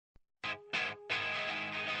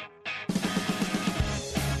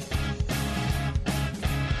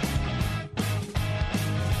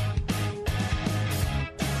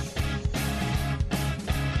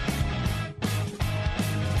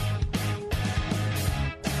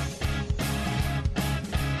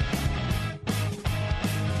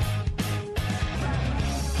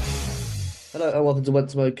Hello and welcome to Went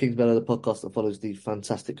to Mo Kings Meadow, the podcast that follows the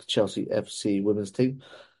fantastic Chelsea FC women's team.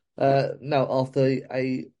 Now, after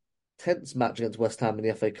a tense match against West Ham in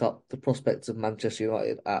the FA Cup, the prospects of Manchester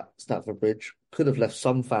United at Stamford Bridge could have left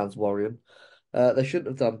some fans worrying. They shouldn't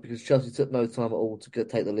have done because Chelsea took no time at all to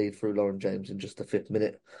take the lead through Lauren James in just the fifth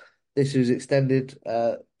minute. This was extended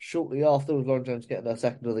shortly after, with Lauren James getting her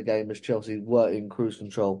second of the game as Chelsea were in cruise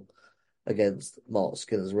control against Mark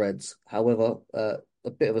Skinner's Reds. However, a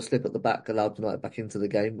bit of a slip at the back allowed United back into the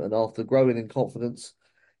game, and after growing in confidence,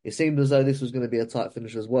 it seemed as though this was going to be a tight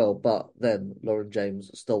finish as well. But then Lauren James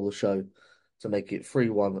stole the show to make it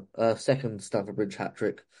 3-1, second Stamford Bridge hat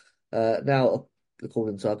trick. Now,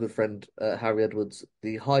 according to our good friend Harry Edwards,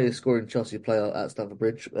 the highest scoring Chelsea player at Stamford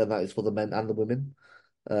Bridge, and that is for the men and the women,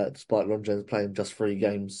 despite Lauren James playing just 3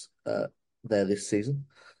 games there this season.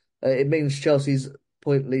 It means Chelsea's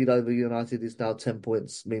point lead over United is now 10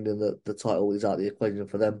 points, meaning that the title is out of the equation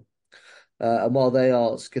for them. And while they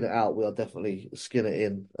are skin it out, we are definitely skin it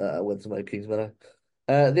in when to make Kings Meadow.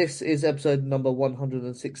 This is episode number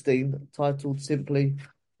 116, titled simply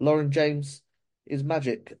Lauren James is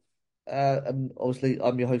Magic. And obviously,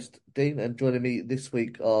 I'm your host, Dean, and joining me this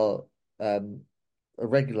week are a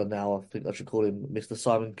regular now, I think I should call him Mr.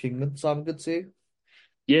 Simon Kingman. Simon, good to see you.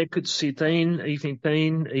 Yeah, good to see you, Dean. Evening,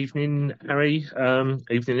 Dean. Evening, Harry.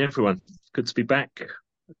 Evening, everyone. Good to be back.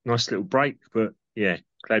 Nice little break, but yeah,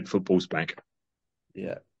 glad football's back.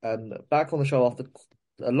 Yeah, and back on the show after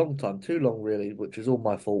a long time, too long really, which is all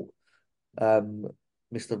my fault. Um,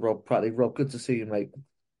 Mr. Rob Prattley. Rob, good to see you, mate.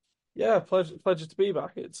 Yeah, pleasure to be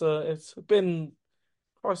back. It's been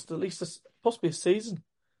Christ, at least possibly a season.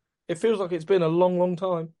 It feels like it's been a long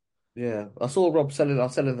time. Yeah, I saw Rob selling. I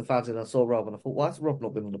was selling the fans in. I saw Rob, and I thought, why has Rob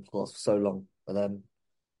not been on the podcast for so long? And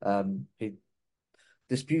then he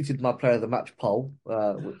disputed my player of the match poll,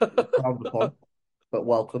 which was frowned upon but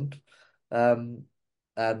welcomed. Um,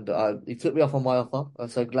 and he took me off on my offer, and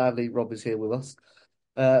so gladly Rob is here with us.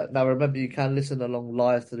 Now remember, you can listen along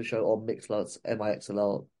live to the show on Mixlr, it's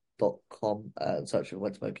mixlr.com, and search for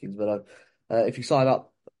Went to Mo Kings Meadow. If you sign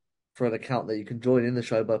up for an account that you can join in the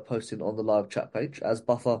show by posting on the live chat page, as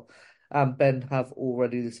Buffer and Ben have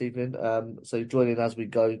already this evening. So join in as we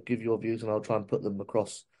go, give your views, and I'll try and put them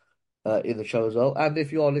across in the show as well. And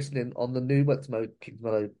if you are listening on the new Went to Mo Kings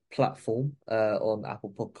Meadow platform on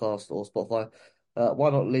Apple Podcast or Spotify, why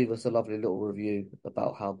not leave us a lovely little review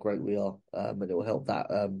about how great we are, and it will help that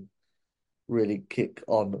really kick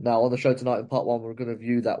on. Now, on the show tonight, in part one, we're going to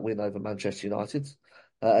view that win over Manchester United.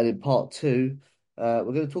 And in part two, we're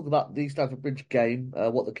going to talk about the Stamford Bridge game,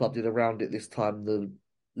 what the club did around it this time, the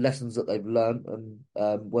lessons that they've learned, and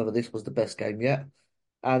whether this was the best game yet.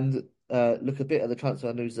 And look a bit at the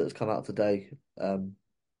transfer news that has come out today,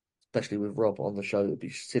 especially with Rob on the show. It'd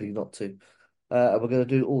be silly not to. And we're going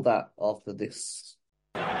to do all that after this.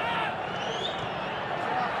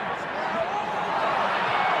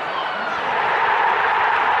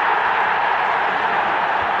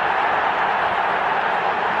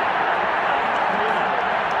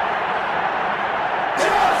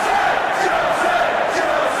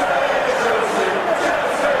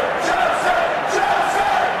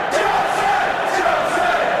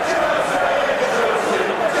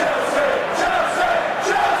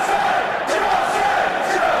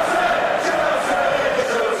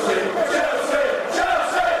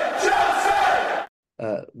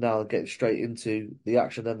 Now getting straight into the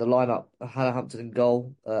action and the lineup. Hannah Hampton in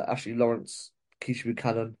goal, Ashley Lawrence, Keisha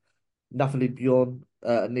Buchanan, Nathalie Bjorn,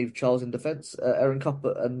 and Neve Charles in defence, Erin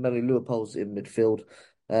Cuthbert and Melanie Leopolds in midfield,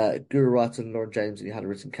 Guru Wright and Lauren James, and you had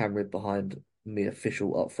Ritten Cameron behind Mia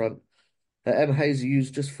Fishel up front. Emma Hayes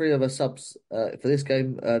used just 3 of her subs for this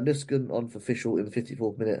game. Nuskin on for Fishel in the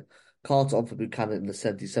 54th minute, Carter on for Buchanan in the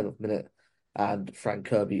 77th minute, and Frank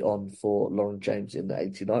Kirby on for Lauren James in the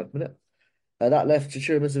 89th minute. That left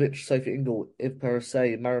Chachira Mizovic, Sophie Ingle, Iv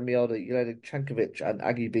Perese, Mara Mialda, Yelena Chankovic, and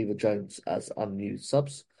Aggie Beaver Jones as unused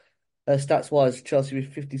subs. Stats wise, Chelsea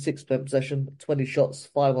with 56% possession, 20 shots,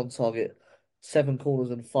 5 on target, 7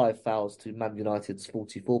 corners, and 5 fouls to Man United's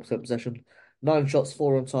 44% possession. 9 shots,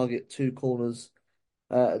 4 on target, 2 corners,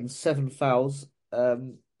 and 7 fouls.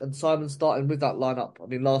 And Simon starting with that lineup. I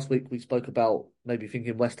mean, last week we spoke about maybe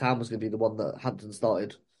thinking West Ham was going to be the one that Hampton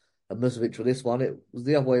started and Mizovic for this one. It was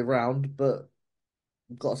the other way around, but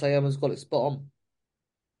I've got to say Emma's got it spot on.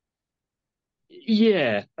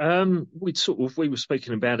 Yeah, we were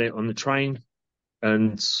speaking about it on the train,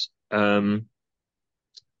 and can't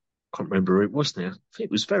remember who it was now. I think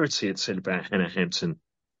it was Verity had said about Hannah Hampton,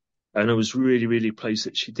 and I was really pleased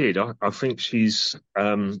that she did. I think she's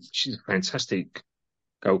a fantastic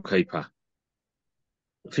goalkeeper.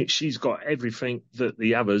 I think she's got everything that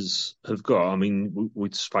the others have got. I mean,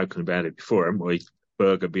 we'd spoken about it before, haven't we?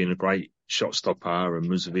 Berger being a great shot stopper and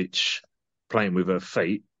Musovic playing with her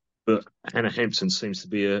feet. But Hannah Hampton seems to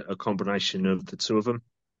be a combination of the two of them.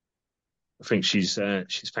 I think she's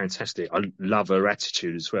fantastic. I love her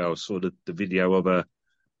attitude as well. I saw the video of her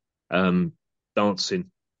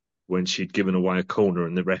dancing when she'd given away a corner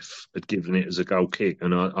and the ref had given it as a goal kick.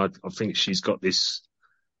 And I think she's got this,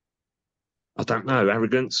 I don't know,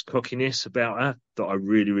 arrogance, cockiness about her that I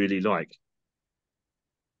really, really like.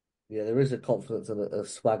 Yeah, there is a confidence and a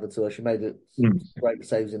swagger to her. She made some Mm. great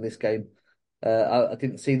saves in this game. I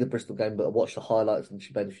didn't see the Bristol game, but I watched the highlights and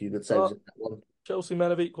she made a few good saves Uh, in that one. Chelsea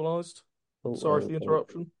men have equalised. Oh, Sorry for the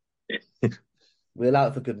interruption. we allow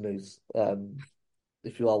it for good news.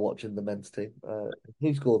 If you are watching the men's team,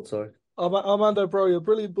 who scored? Sorry. Armando Broja,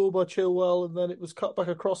 brilliant ball by Chilwell, and then it was cut back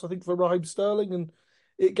across, I think, for Raheem Sterling, and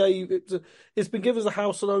it's been given as a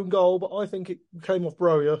house and own goal, but I think it came off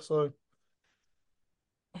Broja. So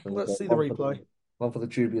let's see the replay. One for the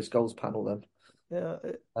dubious goals panel then. Yeah.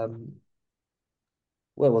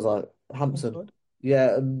 Where was I? Hampton.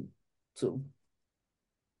 Yeah, and sort of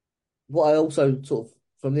what I also sort of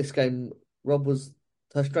from this game, Rob, was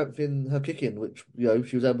her strength in her kicking, which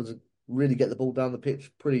she was able to really get the ball down the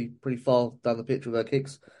pitch, pretty far down the pitch with her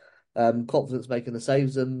kicks. Confidence making the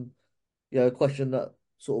saves, and a question that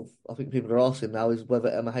sort of I think people are asking now is whether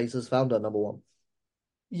Emma Hayes has found her number one.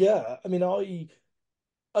 Yeah, I mean, I'm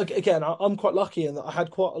quite lucky in that I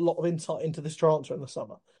had quite a lot of insight into this transfer in the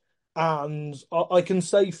summer. And I can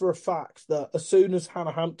say for a fact that as soon as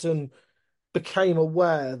Hannah Hampton became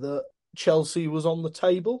aware that Chelsea was on the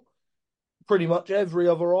table, pretty much every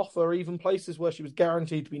other offer, even places where she was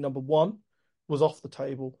guaranteed to be number one, was off the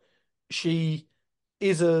table. She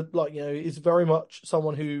is is very much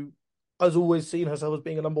someone who has always seen herself as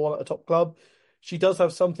being a number one at a top club. She does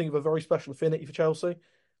have something of a very special affinity for Chelsea.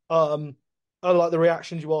 And like the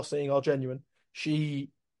reactions you are seeing are genuine.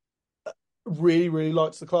 She really, really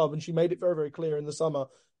likes the club, and she made it very, very clear in the summer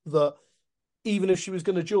that even if she was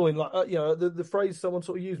going to join, the phrase someone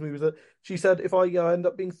sort of used me was that she said, if I end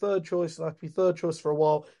up being third choice and I have to be third choice for a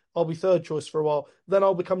while, I'll be third choice for a while. Then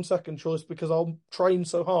I'll become second choice because I'll train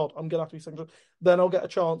so hard. I'm going to have to be second choice. Then I'll get a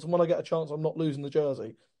chance, and when I get a chance, I'm not losing the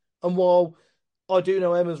jersey. And while I do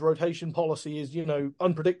know Emma's rotation policy is,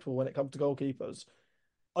 unpredictable when it comes to goalkeepers,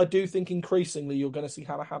 I do think increasingly you're going to see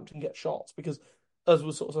Hannah Hampton get shots because, as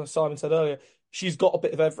was sort of Simon said earlier, she's got a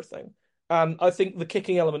bit of everything. And I think the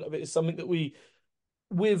kicking element of it is something that with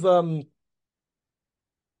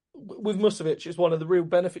Musovic, is one of the real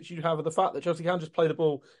benefits you have of the fact that Chelsea can just play the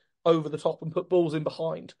ball over the top and put balls in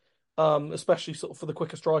behind, especially sort of for the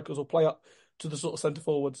quicker strikers or play up to the sort of centre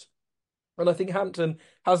forwards. And I think Hampton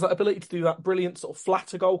has that ability to do that brilliant sort of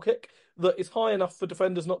flatter goal kick that is high enough for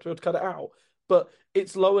defenders not to be able to cut it out, but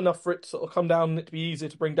it's low enough for it to sort of come down and it to be easier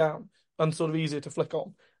to bring down and sort of easier to flick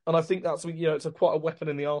on. And I think that's it's quite a weapon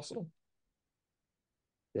in the arsenal.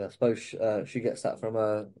 Yeah, I suppose she gets that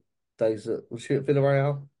from days was she at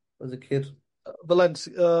Villarreal as a kid?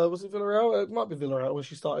 Valencia, was it Villarreal? It might be Villarreal when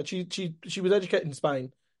she started. She was educated in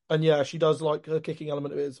Spain, and yeah, she does like her kicking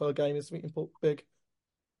element of it. So her game is something important, big.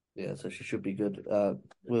 Yeah, so she should be good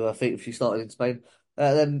with her feet if she started in Spain.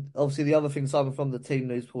 Then obviously the other thing, Simon, from the team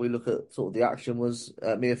news before we look at sort of the action was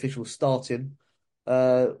Mia Fisher starting.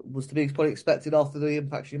 Was to be probably expected after the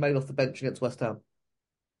impact she made off the bench against West Ham.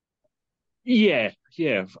 Yeah,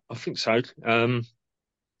 I think so.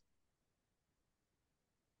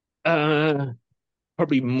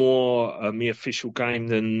 Probably more a mere official game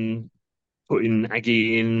than putting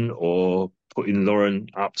Aggie in or putting Lauren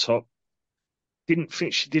up top. Didn't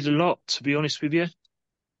think she did a lot, to be honest with you. I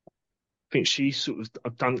think she sort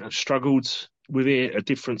of struggled with it, a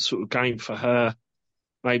different sort of game for her.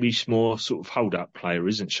 Maybe she's more sort of hold-up player,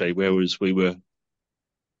 isn't she? Whereas we were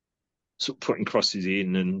sort of putting crosses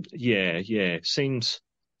in and seemed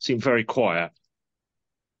very quiet.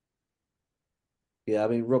 Yeah, I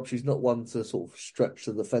mean, Rob, she's not one to sort of stretch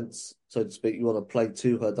the defence, so to speak. You want to play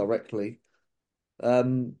to her directly.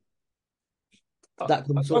 That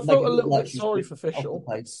can sort I of felt make a it look little like bit she's sorry for off the Fischl.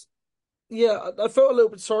 pace. Yeah, I felt a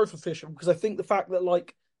little bit sorry for Fischl because I think the fact that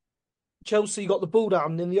Chelsea got the ball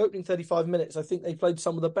down in the opening 35 minutes, I think they played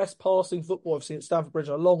some of the best passing football I've seen at Stamford Bridge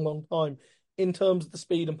in a long, long time in terms of the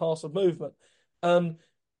speed and pass of movement.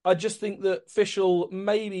 I just think that Fischl,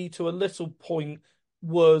 maybe to a little point,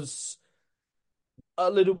 was a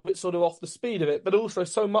little bit sort of off the speed of it, but also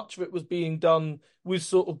so much of it was being done with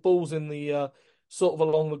sort of balls in the sort of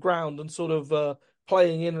along the ground and sort of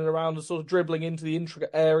playing in and around and sort of dribbling into the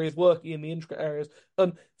intricate areas, working in the intricate areas.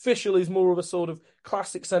 And Fischl is more of a sort of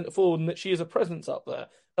classic centre forward in that she is a presence up there.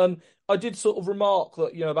 And I did sort of remark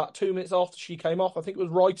that, about 2 minutes after she came off, I think it was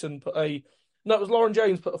Wrighton put a no, it was Lauren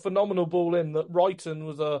James put a phenomenal ball in that Wrighton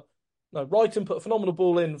was a no, Wrighton put a phenomenal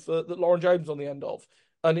ball in for that Lauren James on the end of,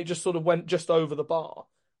 and it just sort of went just over the bar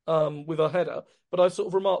with her header. But I sort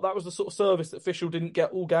of remarked that was the sort of service that Fischl didn't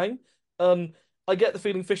get all game. I get the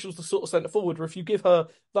feeling Fischl's the sort of centre forward where if you give her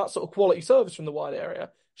that sort of quality service from the wide area,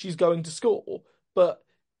 she's going to score. But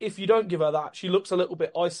if you don't give her that, she looks a little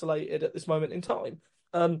bit isolated at this moment in time.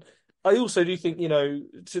 And I also do think,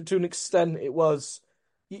 to an extent, it was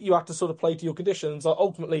you have to sort of play to your conditions. Like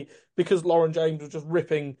ultimately, because Lauren James was just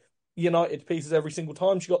ripping United to pieces every single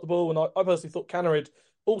time she got the ball, and I personally thought Cannerid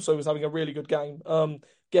also was having a really good game,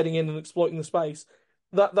 getting in and exploiting the space.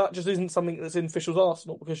 That just isn't something that's in Fischl's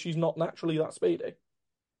arsenal because she's not naturally that speedy.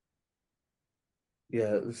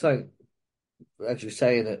 Yeah, the same. Actually,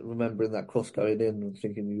 saying it, remembering that cross going in and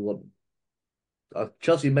thinking you want.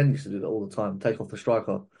 Chelsea men used to do that all the time. Take off the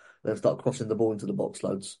striker, then start crossing the ball into the box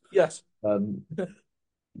loads. Yes.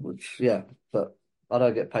 Which yeah, but I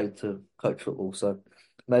don't get paid to coach football, so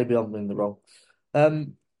maybe I'm in the wrong.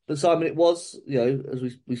 But Simon, it was, as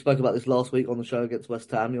we spoke about this last week on the show against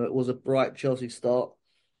West Ham, it was a bright Chelsea start.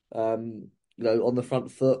 On the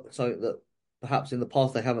front foot, something that perhaps in the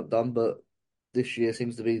past they haven't done, but this year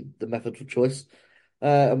seems to be the method of choice.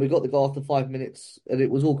 And we got the goal after 5 minutes, and it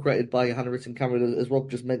was all created by Hannah Ritten-Cameron, as Rob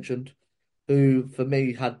just mentioned, who for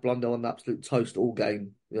me had Blundell on absolute toast all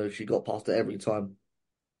game. She got past it every time.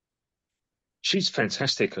 She's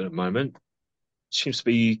fantastic at the moment. Seems to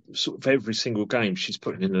be sort of every single game she's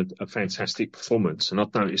putting in a fantastic performance. And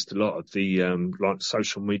I've noticed a lot of the like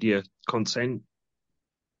social media content.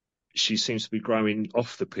 She seems to be growing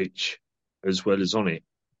off the pitch as well as on it.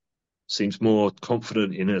 Seems more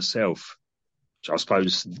confident in herself. I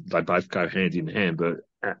suppose they both go hand in hand, but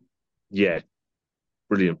yeah,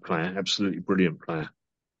 brilliant player, absolutely brilliant player.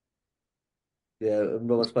 Yeah, and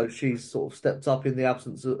Rob, I suppose she's sort of stepped up in the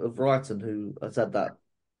absence of Wrighton, who has had that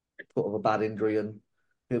sort of a bad injury and a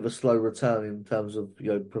bit of a slow return in terms of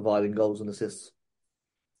providing goals and assists.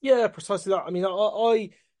 Yeah, precisely that. I mean,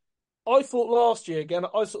 I thought last year, again,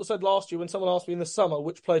 I sort of said last year when someone asked me in the summer,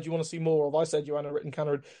 which player do you want to see more of? I said Johanna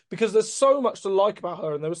Ritten-Cameron, because there's so much to like about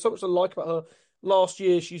her, and there was so much to like about her last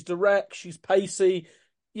year. She's direct, she's pacey,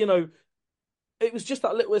 it was just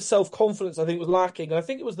that little bit of self-confidence I think was lacking. And I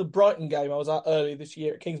think it was the Brighton game I was at earlier this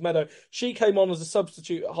year at Kingsmeadow. She came on as a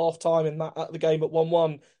substitute at half-time at the game at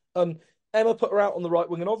 1-1. And Emma put her out on the right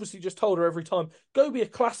wing and obviously just told her every time, go be a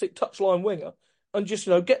classic touchline winger and just,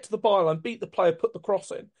 get to the byline, beat the player, put the cross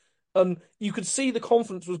in. And you could see the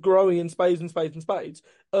confidence was growing in spades and spades and spades.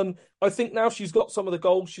 And I think now she's got some of the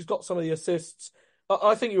goals, she's got some of the assists.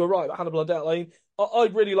 I think you were right about Hannah Blundell. I mean, I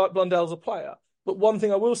really like Blundell as a player. But one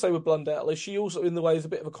thing I will say with Blundell is she also, in the way, is a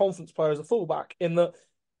bit of a confidence player as a fullback, in that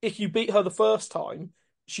if you beat her the first time,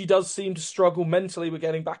 she does seem to struggle mentally with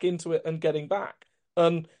getting back into it and getting back.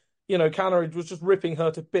 And, Cannerid was just ripping her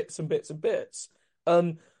to bits and bits and bits.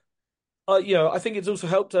 And, I think it's also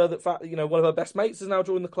helped her that fact that, one of her best mates has now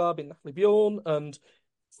joined the club in Natalie Bjorn. And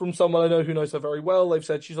from someone I know who knows her very well, they've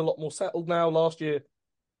said she's a lot more settled now. Last year,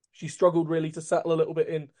 she struggled really to settle a little bit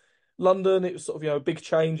in London. It was sort of, a big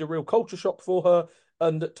change, a real culture shock for her.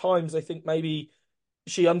 And at times, I think maybe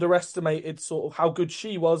she underestimated sort of how good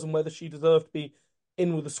she was and whether she deserved to be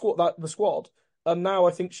in with the squad. And now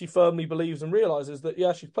I think she firmly believes and realizes that,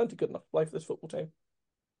 yeah, she's plenty good enough to play for this football team.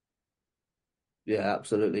 Yeah,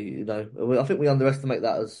 absolutely. I think we underestimate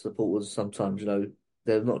that as supporters sometimes.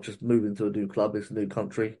 They're not just moving to a new club; it's a new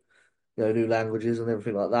country, new languages and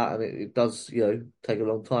everything like that. And it does, take a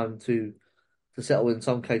long time to settle in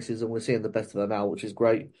some cases, and we're seeing the best of her now, which is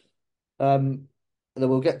great. And then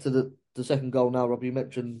we'll get to the second goal now. Rob, you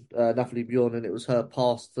mentioned Natalie Bjorn, and it was her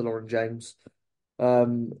pass to Lauren James.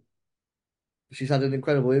 Um, she's had an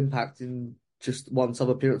incredible impact in just one sub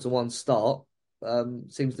appearance and one start.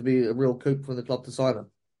 Seems to be a real coup from the club to sign her.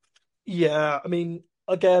 Yeah, I mean,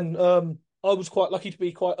 again, I was quite lucky to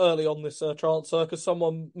be quite early on this transfer because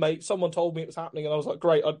someone told me it was happening, and I was like,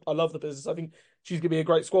 great, I love the business. I think she's going to be a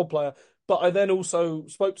great squad player. But I then also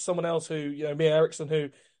spoke to someone else who, Mia Eriksson, who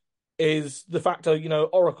is de facto,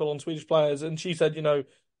 oracle on Swedish players, and she said,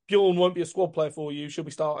 Bjorn won't be a squad player for you; she'll be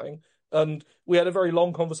starting. And we had a very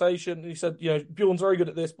long conversation. And he said, Bjorn's very good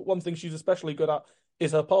at this, but one thing she's especially good at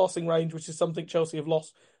is her passing range, which is something Chelsea have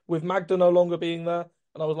lost with Magda no longer being there.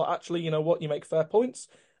 And I was like, actually, you know what? You make fair points.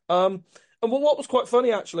 And what was quite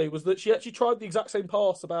funny, actually, was that she actually tried the exact same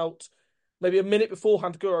pass about maybe a minute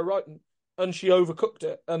beforehand to Guro Reiten, and she overcooked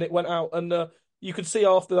it, and it went out. And you could see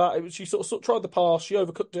after that, she sort of tried the pass, she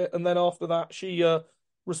overcooked it, and then after that, she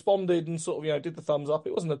responded and sort of, did the thumbs up.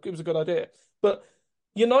 It was a good idea. But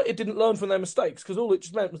United didn't learn from their mistakes because all it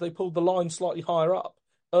just meant was they pulled the line slightly higher up.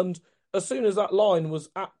 And as soon as that line was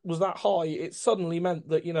that high, it suddenly meant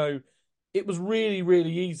that, it was really,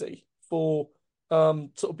 really easy for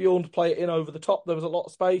sort of Bjorn to play it in over the top. There was a lot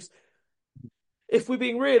of space. If we're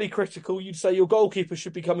being really critical, you'd say your goalkeeper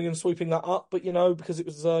should be coming and sweeping that up, but because it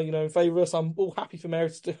was in favour of us, I'm all happy for Mary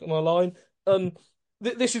to stick on our line. And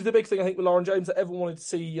this is the big thing I think with Lauren James that everyone wanted to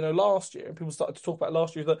see, last year, and people started to talk about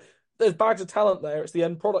last year, that there's bags of talent there. It's the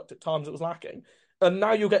end product at times that was lacking, and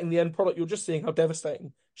now you're getting the end product. You're just seeing how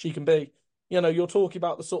devastating she can be. You're talking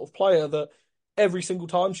about the sort of player that every single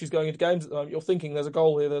time she's going into games at the moment, you're thinking there's a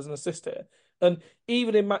goal here, there's an assist here, and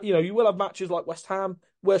even in you will have matches like West Ham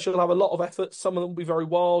where she'll have a lot of effort. Some of them will be very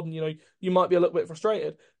wild, and you might be a little bit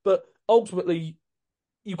frustrated, but ultimately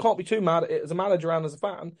you can't be too mad at it as a manager and as a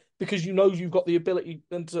fan because you've got the ability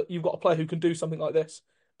and you've got a player who can do something like this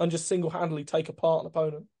and just single-handedly take apart an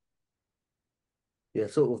opponent. Yeah,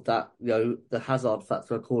 sort of that, the Hazard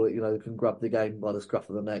factor, I call it, who can grab the game by the scruff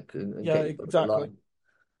of the neck and Yeah, get it over the exactly.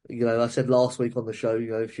 line. I said last week on the show,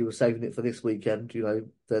 if she was saving it for this weekend,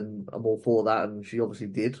 then I'm all for that, and she obviously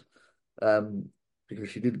did, because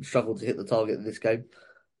she didn't struggle to hit the target in this game.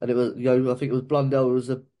 And it was, I think it was Blundell who was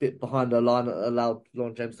a bit behind her line that allowed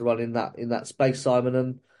Lauren James to run in that space, Simon.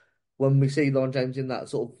 And when we see Lauren James in that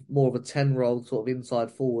sort of more of a 10 role, sort of inside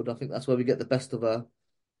forward, I think that's where we get the best of her.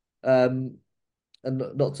 And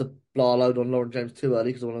not to blow a load on Lauren James too early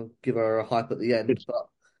because I want to give her a hype at the end, but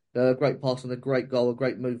a great pass and a great goal, a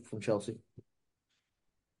great move from Chelsea.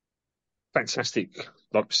 Fantastic.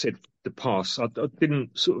 Like I said, the pass. I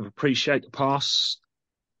didn't sort of appreciate the pass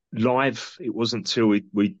live. It wasn't until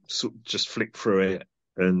we sort of just flicked through it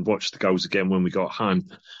and watched the goals again when we got home.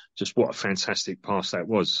 Just what a fantastic pass that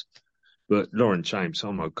was. But Lauren James,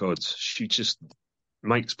 oh my God, she just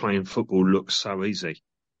makes playing football look so easy.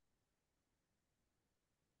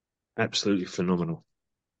 Absolutely phenomenal.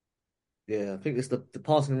 Yeah, I think it's the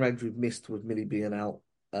passing range we've missed with Millie being out,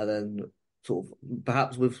 and then sort of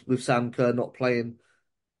perhaps with Sam Kerr not playing,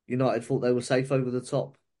 United thought they were safe over the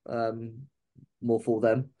top, more for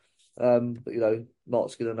them. But Mark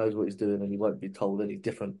Skinner knows what he's doing, and he won't be told any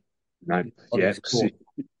different. No, yeah,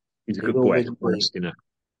 he's a good will boy, win Skinner.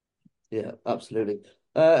 Yeah, absolutely.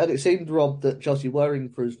 And it seemed, Rob, that Chelsea were in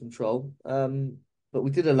cruise control, but we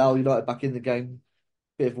did allow United back in the game.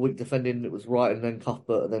 Bit of weak defending. It was Wright and then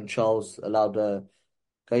Cuthbert and then Charles allowed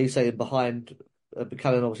Gayse in behind.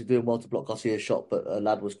 Buchanan obviously doing well to block Garcia's shot, but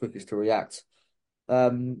Lad was quickest to react.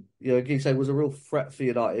 Gayse was a real threat for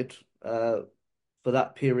United for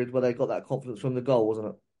that period where they got that confidence from the goal, wasn't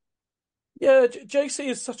it? Yeah, JC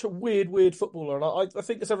is such a weird footballer, and I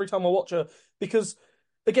think this every time I watch her because,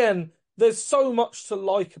 again, there's so much to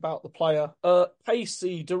like about the player.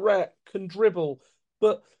 Pacey, direct, can dribble,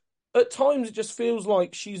 but at times it just feels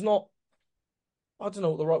like she's not. I don't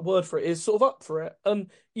know what the right word for it is. Sort of up for it, and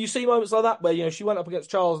you see moments like that where she went up against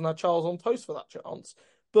Charles and had Charles on toast for that chance.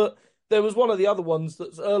 But there was one of the other ones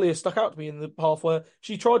that's earlier stuck out to me in the half where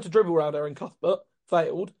she tried to dribble around Erin Cuthbert,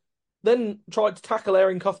 failed. Then tried to tackle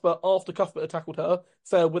Erin Cuthbert after Cuthbert had tackled her,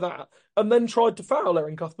 failed with that, and then tried to foul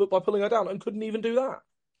Erin Cuthbert by pulling her down and couldn't even do that.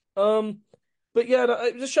 But yeah,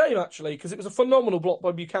 it was a shame actually because it was a phenomenal block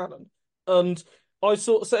by Buchanan, and I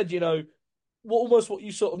sort of said, almost what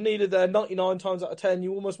you sort of needed there, 99 times out of 10,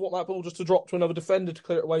 you almost want that ball just to drop to another defender to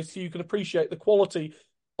clear it away so you can appreciate the quality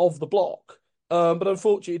of the block. But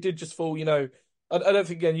unfortunately, it did just fall. I don't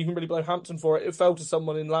think again you can really blame Hampton for it. It fell to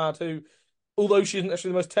someone in Ladd who, although she isn't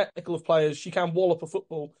actually the most technical of players, she can wallop a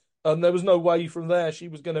football. And there was no way from there she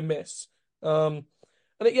was going to miss. It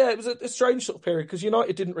was a strange sort of period because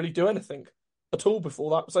United didn't really do anything at all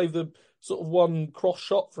before that, save the sort of one cross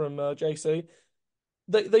shot from JC.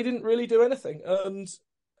 They didn't really do anything, and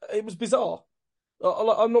it was bizarre.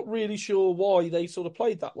 I'm not really sure why they sort of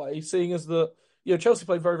played that way, seeing as that Chelsea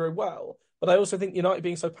played very, very well, but I also think United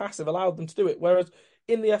being so passive allowed them to do it. Whereas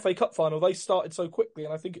in the FA Cup final, they started so quickly,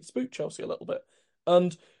 and I think it spooked Chelsea a little bit.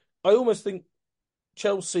 And I almost think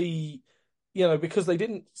Chelsea, because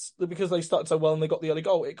they started so well and they got the early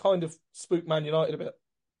goal, it kind of spooked Man United a bit.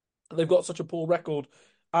 They've got such a poor record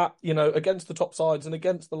against the top sides and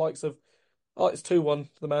against the likes of, it's 2-1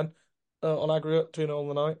 for the men on aggregate, 2-0 on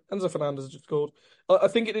the night. Enzo Fernandez just scored. I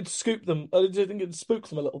think it did scoop them. I think it spooked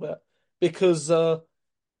them a little bit because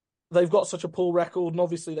they've got such a poor record, and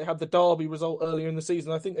obviously they had the Derby result earlier in the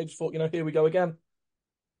season. I think they just thought, here we go again.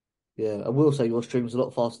 Yeah, I will say your stream's a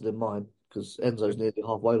lot faster than mine because Enzo's near the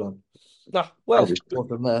halfway line.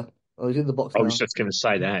 From there. Oh, he's in the box now. I was just going to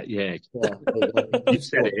say that, yeah. You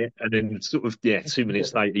said it, and then sort of, 2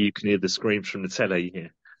 minutes later, you can hear the screams from the telly, yeah.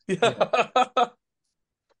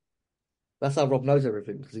 That's how Rob knows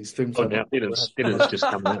everything because he streams Oh, so much. now dinner's just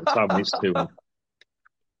coming out. 5 minutes too.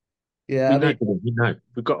 Yeah, We I know, mean, we know.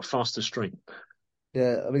 We've got a faster stream.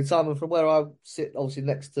 yeah, I mean, Simon, from where I sit, obviously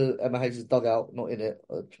next to Emma Hayes' dugout, not in it,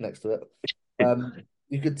 next to it,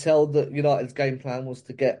 you could tell that United's game plan was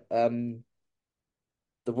to get the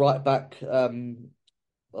right back.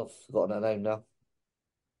 I've forgotten her name now.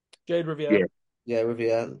 Jade Riviere. Yeah. Yeah,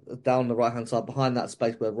 Riviere down the right hand side behind that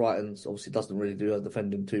space where Brighton's obviously doesn't really do her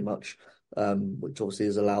defending too much, which obviously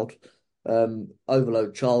is allowed.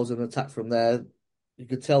 Overload Charles and attack from there. You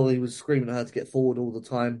could tell he was screaming at her to get forward all the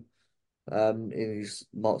time, in his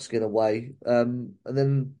Mark Skinner way. And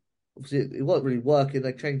then obviously it wasn't really working.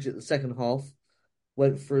 They changed it the second half,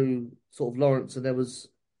 went through sort of Lawrence, and there was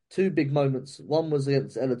two big moments. One was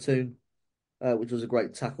against Ella Toon, which was a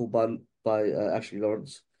great tackle by Ashley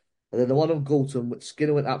Lawrence. And then the one on Galton, which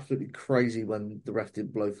Skinner went absolutely crazy when the ref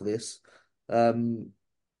didn't blow for this.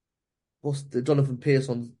 What's the Jonathan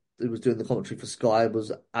Pearson, who was doing the commentary for Sky,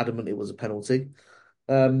 was adamant it was a penalty.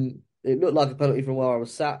 It looked like a penalty from where I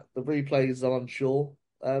was sat. The replays, I'm unsure.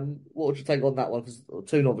 What would you take on that one? Because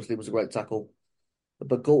Toon obviously was a great tackle,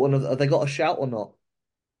 but Galton, have they got a shout or not?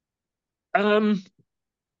 Um,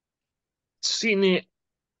 Seeing it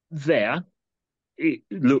there, it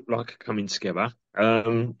looked like a coming together.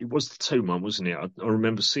 It was the 2-1, wasn't it? I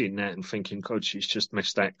remember seeing that and thinking, God, she's just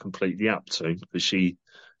messed that completely up too, because she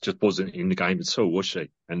just wasn't in the game at all, was she?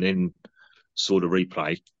 And then saw the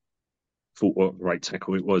replay, thought what a great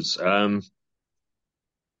tackle it was. The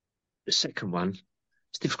second one,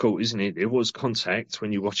 it's difficult, isn't it? It was contact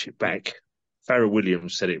when you watch it back. Farrah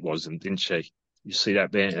Williams said it wasn't, didn't she? You see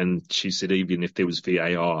that there, and she said even if there was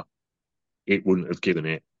VAR, it wouldn't have given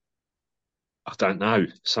it. I don't know.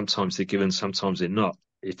 Sometimes they're given, sometimes they're not.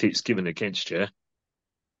 If it's given against you,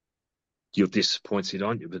 you're disappointed,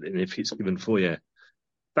 aren't you? But then if it's given for you,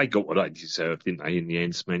 they got what they deserved, didn't they? In the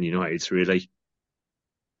end, Man United, really.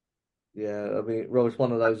 Yeah, I mean, Rob, it's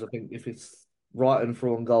one of those. I think if it's right and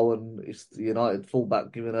through on goal and it's the United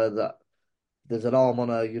fullback giving her that, there's an arm on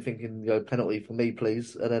her, you're thinking, penalty for me,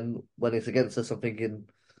 please. And then when it's against us, I'm thinking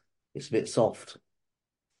it's a bit soft.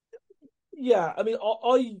 Yeah, I mean,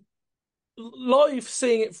 I live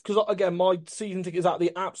seeing it because again, my season ticket is at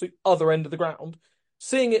the absolute other end of the ground.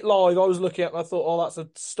 Seeing it live, I was looking at it and I thought, oh, that's a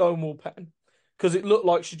Stonewall pen because it looked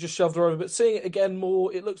like she just shoved her over. But seeing it again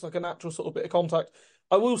more, it looks like a natural sort of bit of contact.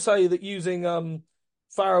 I will say that using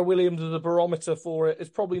Farrah Williams as a barometer for it is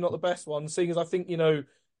probably not the best one, seeing as I think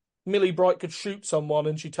Millie Bright could shoot someone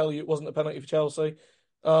and she'd tell you it wasn't a penalty for Chelsea.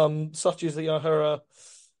 Such is her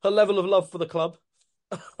level of love for the club.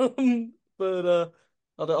 But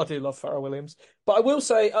I do love Farrah Williams. But I will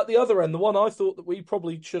say at the other end, the one I thought that we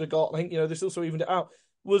probably should have got, I think, this also evened it out,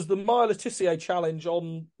 was the Maya Le Tissier challenge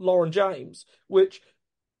on Lauren James, which,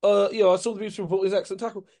 I saw the BBC report was an excellent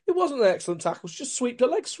tackle. It wasn't an excellent tackle. She just swept her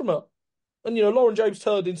legs from her. And, Lauren James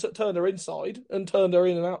turned her inside and turned her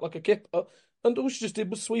in and out like a kipper. And all she just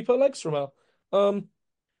did was sweep her legs from her.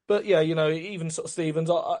 But yeah, even sort of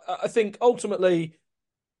Stevens, I think ultimately,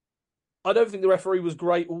 I don't think the referee was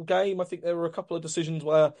great all game. I think there were a couple of decisions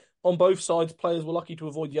where on both sides players were lucky to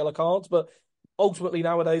avoid yellow cards. But ultimately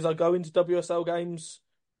nowadays I go into WSL games,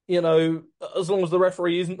 as long as the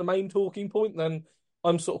referee isn't the main talking point, then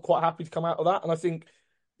I'm sort of quite happy to come out of that. And I think,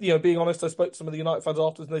 being honest, I spoke to some of the United fans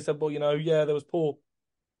afterwards and they said, well, yeah, there was poor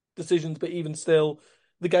decisions, but even still,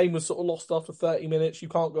 the game was sort of lost after 30 minutes. You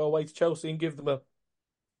can't go away to Chelsea and give them a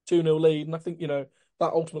 2-0 lead. And I think, that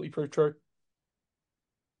ultimately proved true.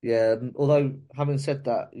 Yeah, although having said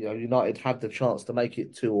that, United had the chance to make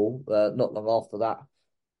it 2-2, not long after that.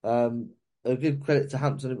 A good credit to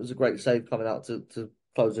Hampton. It was a great save coming out to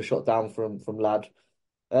close the shot down from Ladd.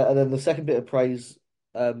 And then the second bit of praise,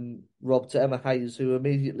 Rob, to Emma Hayes, who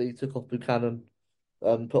immediately took off Buchanan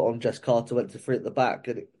and put on Jess Carter, went to free at the back,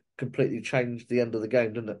 and it completely changed the end of the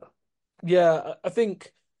game, didn't it? Yeah, I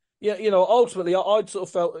think, yeah, ultimately, I'd sort of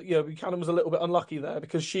felt, Buchanan was a little bit unlucky there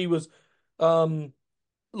because she was,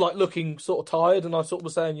 like looking sort of tired, and I sort of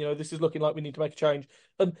was saying, this is looking like we need to make a change.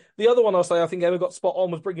 And the other one I'll say I think Emma got spot on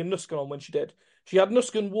was bringing Nuskin on when she did. She had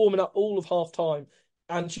Nuskin warming up all of half time,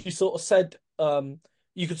 and she sort of said,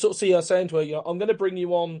 you could sort of see her saying to her, I'm going to bring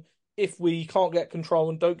you on if we can't get control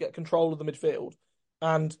and don't get control of the midfield.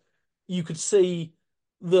 And you could see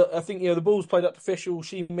that I think the ball's played up to Fischl.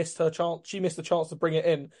 She missed her chance. She missed the chance to bring it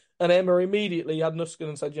in, and Emma immediately had Nuskin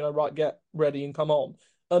and said, right, get ready and come on.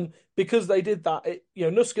 And because they did that,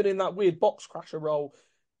 Nuskin in that weird box crasher role,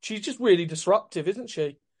 she's just really disruptive, isn't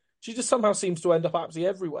she? She just somehow seems to end up absolutely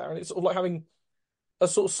everywhere. And it's sort of like having a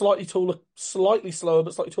sort of slightly taller, slightly slower,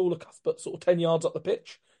 but slightly taller Cuthbert sort of 10 yards up the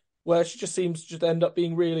pitch, where she just seems to just end up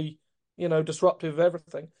being really, disruptive of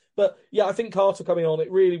everything. But yeah, I think Carter coming on,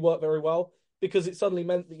 it really worked very well because it suddenly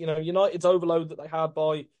meant that, United's overload that they had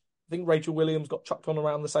by, I think Rachel Williams got chucked on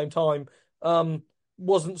around the same time,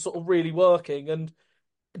 wasn't sort of really working. And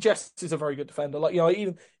Jess is a very good defender. Like,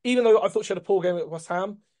 even though I thought she had a poor game at West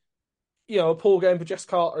Ham, a poor game for Jess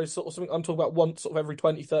Carter is sort of something I'm talking about once sort of every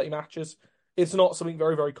 20, 30 matches. It's not something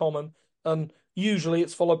very, very common. And usually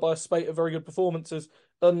it's followed by a spate of very good performances.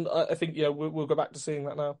 And I think, we'll go back to seeing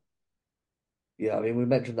that now. Yeah, I mean, we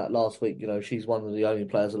mentioned that last week. She's one of the only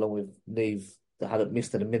players, along with Neve, that hadn't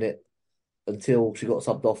missed in a minute until she got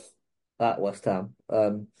subbed off at West Ham.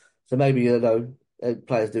 So maybe,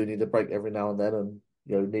 players do need a break every now and then. And,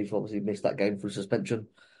 Neve's obviously missed that game through suspension.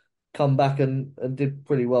 Come back and did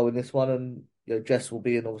pretty well in this one. And, Jess will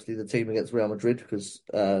be in, obviously, the team against Real Madrid because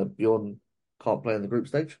Bjorn can't play in the group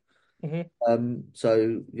stage.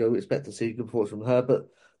 So, we expect to see good performance from her. But,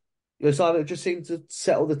 Simon, it just seemed to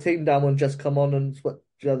settle the team down when Jess come on and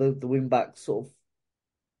the wing back sort of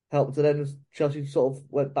helped. And then Chelsea sort of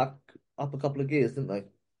went back up a couple of gears, didn't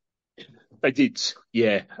they? They did,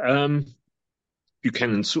 yeah.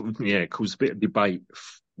 Buchanan sort of, caused a bit of debate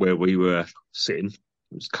where we were sitting.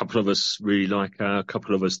 There was a couple of us really like her, a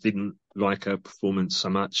couple of us didn't like her performance so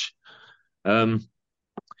much. I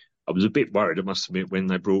was a bit worried, I must admit, when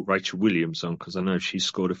they brought Rachel Williams on, because I know she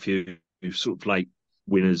scored a few sort of late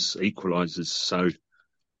winners, equalisers,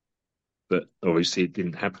 but obviously it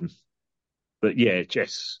didn't happen. But yeah,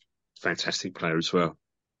 Jess, fantastic player as well.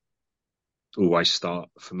 Always start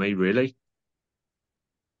for me, really.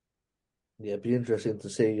 Yeah, it'd be interesting to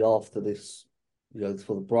see after this,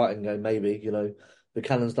 for the Brighton game, maybe,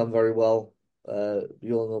 Buchanan's done very well.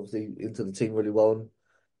 Bjorn obviously into the team really well. And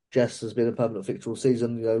Jess has been a permanent fixture all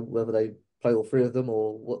season, whether they play all three of them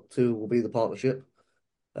or what two will be the partnership.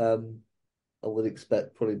 I would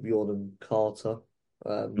expect probably Bjorn and Carter.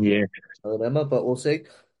 Yeah. And Emma, but we'll see.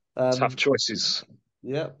 Tough choices.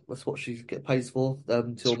 Yeah, that's what she get paid for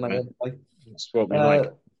until May anyway. That's what we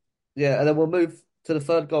like. Yeah, and then we'll move to the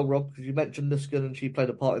third goal, Rob, because you mentioned Nuskin and she played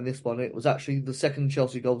a part in this one. It was actually the second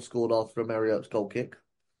Chelsea goal scored after a Mary Earps goal kick,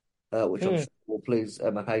 which I'm sure will please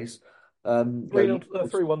Emma Hayes.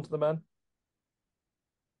 3-1 to the man.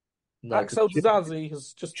 No, Axel Disasi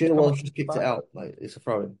has just Chilwell just kicked it out, mate. It's a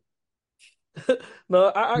throw-in.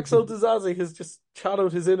 No, Axel Disasi has just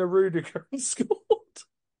channeled his inner Rudiger and scored.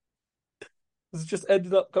 Has just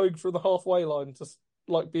ended up going through the halfway line to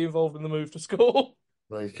be involved in the move to score.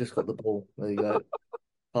 Well, he's just got the ball. There you go.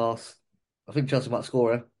 Pass. I think Chelsea might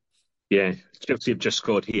score here. Yeah, Chelsea have just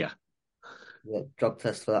scored here. Yeah, drug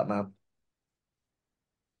test for that man.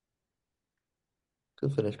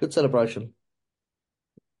 Good finish. Good celebration.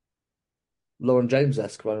 Lauren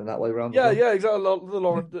James-esque running that way around. Yeah, yeah, exactly.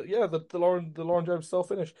 The Lauren James style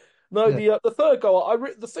finish. No, yeah. The third goal.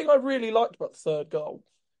 The thing I really liked about the third goal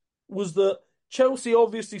was that Chelsea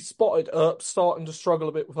obviously spotted Earp starting to struggle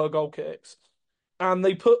a bit with her goal kicks, and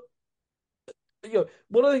they put.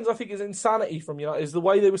 One of the things I think is insanity from United is the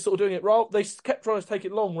way they were sort of doing it. They kept trying to take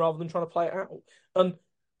it long rather than trying to play it out. And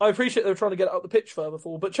I appreciate they were trying to get it up the pitch further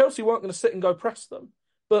forward, but Chelsea weren't going to sit and go press them.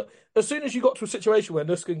 But as soon as you got to a situation where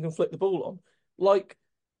Nuskin can flick the ball on,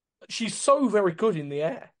 she's so very good in the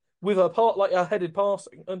air with her her headed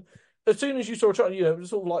passing. And as soon as you saw her trying,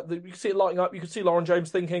 sort of you could see it lighting up. You could see Lauren James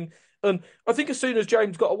thinking, and I think as soon as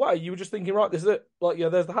James got away, you were just thinking, right, this is it.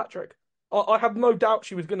 There's the hat trick. I have no doubt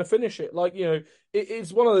she was going to finish it.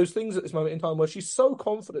 It's one of those things at this moment in time where she's so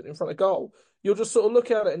confident in front of goal. You'll just sort of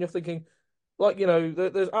look at it and you're thinking,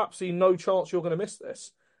 there's absolutely no chance you're going to miss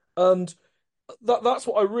this. And that's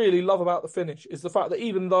what I really love about the finish is the fact that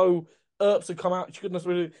even though Earps had come out,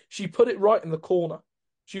 she put it right in the corner.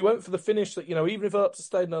 She went for the finish that, even if Earps had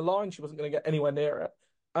stayed in her line, she wasn't going to get anywhere near it.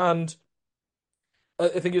 And I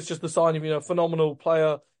think it's just the sign of, a phenomenal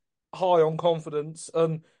player, high on confidence.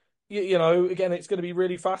 And, again, it's going to be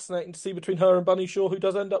really fascinating to see between her and Bunny Shaw who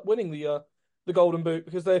does end up winning the Golden Boot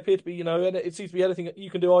because they appear to be, and it seems to be anything that you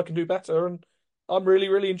can do, I can do better. And I'm really,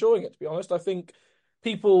 really enjoying it, to be honest. I think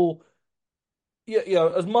people,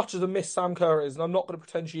 as much as a miss Sam Kerr is, and I'm not going to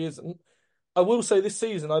pretend she isn't, I will say this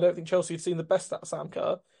season, I don't think Chelsea had seen the best out of Sam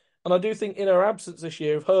Kerr. And I do think in her absence this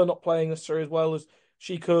year, of her not playing necessarily as well as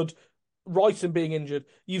she could, Wrighton being injured,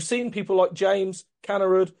 you've seen people like James,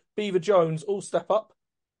 Cannerud, Beaver Jones all step up.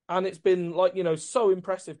 And it's been so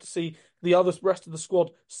impressive to see the rest of the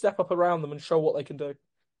squad step up around them and show what they can do.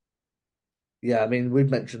 Yeah, I mean, we've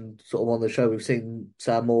mentioned sort of on the show, we've seen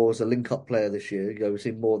Sam Moore as a link-up player this year. We've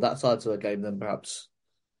seen more of that side to her game than perhaps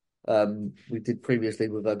we did previously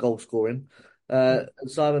with her goal scoring.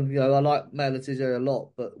 Simon, I like Maya Letizia a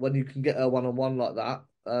lot, but when you can get her one-on-one like that,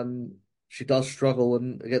 she does struggle,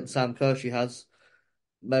 and against Sam Kerr she has.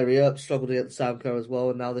 Mary Earp struggled against Sam Kerr as well,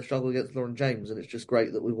 and now they struggle against Lauren James, and it's just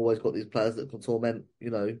great that we've always got these players that can torment,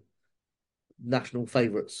 national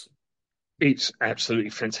favourites. It's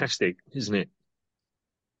absolutely fantastic, isn't it?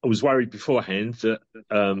 I was worried beforehand that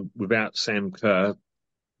without Sam Kerr,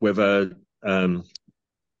 whether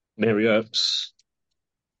Mary Earps,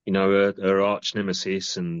 her arch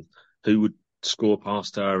nemesis, and who would score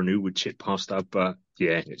past her and who would chip past her. But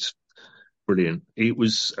yeah, it's brilliant. It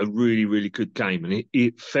was a really, really good game, and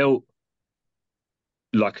it felt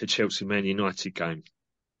like a Chelsea Man United game.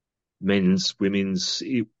 Men's, women's,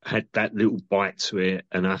 it had that little bite to it,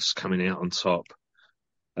 and us coming out on top.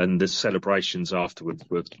 And the celebrations afterwards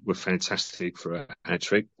were fantastic for a hat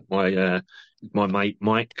trick. My mate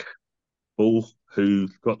Mike Ball, who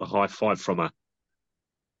got the high five from her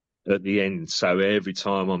at the end. So every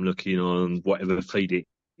time I'm looking on whatever feed it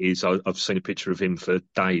is, I've seen a picture of him for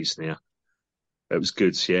days now. It was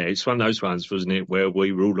good. Yeah, it's one of those ones, wasn't it, where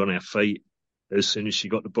we were all on our feet. As soon as she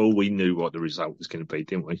got the ball, we knew what the result was going to be,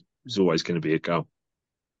 didn't we? It was always going to be a goal.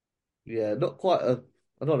 Yeah, not quite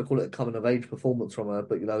I don't want to call it a coming of age performance from her,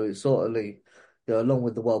 but it's certainly, along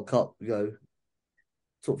with the World Cup,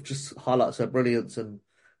 sort of just highlights her brilliance. And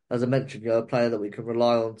as I mentioned, a player that we can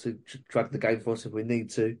rely on to drag the game for us if we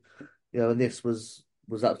need to. And this was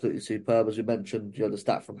absolutely superb. As we mentioned, the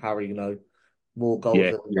stat from Harry, more goals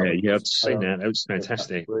Yeah, than yeah, I've seen that. That was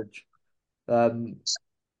fantastic. Um,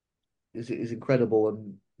 is incredible,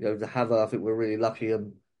 and to have her, I think we're really lucky.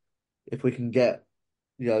 And if we can get,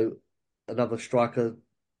 another striker,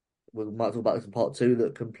 we might talk about this in part two,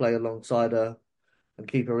 that can play alongside her and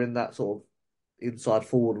keep her in that sort of inside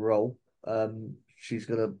forward role. She's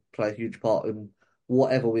going to play a huge part in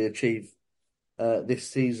whatever we achieve this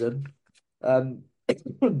season.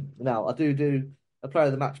 Now, I do a player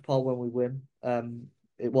of the match poll when we win.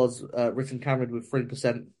 It was Ritten Cameron with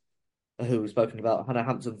 3%, who we've spoken about, Hannah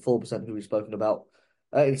Hampton 4%, who we've spoken about.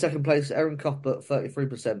 In second place, Erin Cuthbert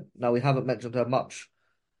 33%. Now, we haven't mentioned her much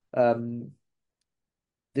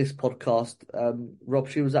this podcast. Rob,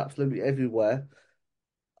 she was absolutely everywhere.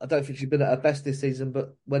 I don't think she's been at her best this season,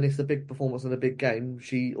 but when it's a big performance and a big game,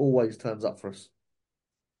 she always turns up for us.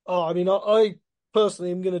 Oh, I mean, I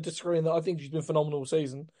personally am going to disagree in that. I think she's been phenomenal all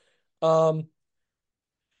season. Um,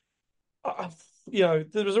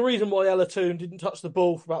 there was a reason why Ella Toone didn't touch the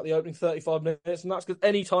ball for about the opening 35 minutes, and that's because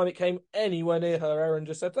any time it came anywhere near her, Erin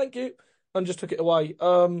just said thank you and just took it away.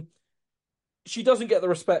 She doesn't get the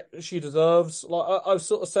respect that she deserves. Like I've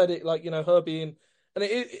sort of said it, like her being, and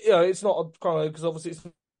it's not a crime because obviously it's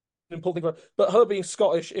an important thing for her, but her being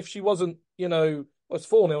Scottish, if she wasn't, well, it's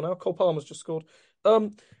 4-0 now. Cole Palmer's just scored.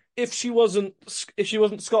 If she wasn't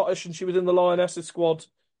Scottish and she was in the Lionesses squad,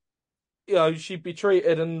 she'd be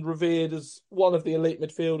treated and revered as one of the elite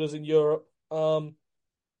midfielders in Europe.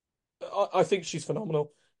 I think she's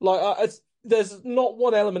phenomenal. There's not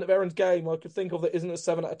one element of Erin's game I could think of that isn't a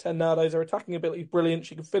 7 out of 10 nowadays. Her attacking ability is brilliant.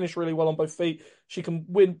 She can finish really well on both feet. She can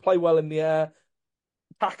play well in the air.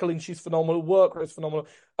 Tackling, she's phenomenal. Work rate is phenomenal.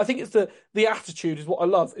 I think it's the attitude is what I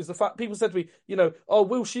love. Is the fact people said to me, oh,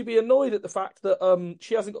 will she be annoyed at the fact that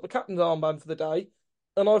she hasn't got the captain's armband for the day?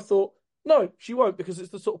 And I thought, no, she won't, because it's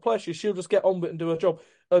the sort of player she'll just get on with it and do her job.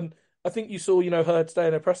 And I think you saw, her today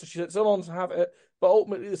in her presser. She said it's an honour to have it, but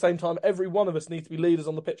ultimately at the same time, every one of us needs to be leaders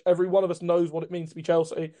on the pitch. Every one of us knows what it means to be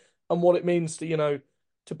Chelsea and what it means to,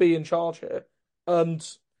 to be in charge here. And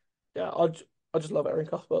yeah, I just love Erin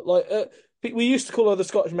Cuthbert. We used to call her the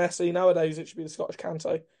Scottish Messi. Nowadays, it should be the Scottish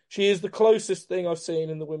Kante. She is the closest thing I've seen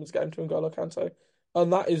in the women's game to N'Golo Kante,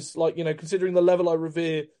 and that is considering the level I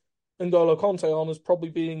revere N'Golo Kante on as probably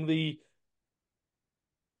being the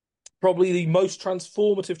most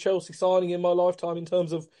transformative Chelsea signing in my lifetime in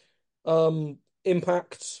terms of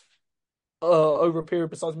impact over a period,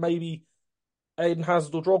 besides maybe Eden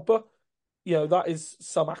Hazard or Drogba. That is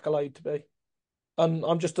some accolade to be, and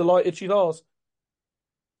I'm just delighted she's ours.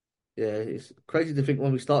 Yeah, it's crazy to think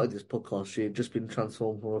when we started this podcast, she had just been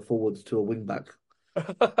transformed from a forwards to a wing back.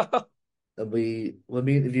 And when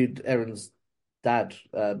we interviewed Erin's dad,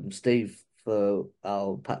 Steve, for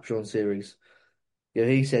our Patreon series,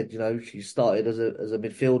 he said, she started as a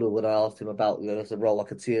midfielder. When I asked him about, as a role I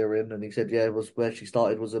could see her in, and he said, yeah, it was where she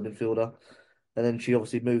started was a midfielder, and then she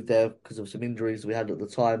obviously moved there because of some injuries we had at the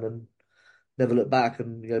time, and never looked back.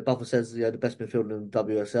 And Buffer says, the best midfielder in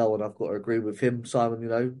WSL, and I've got to agree with him,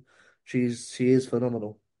 Simon. She is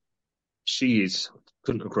phenomenal. She is.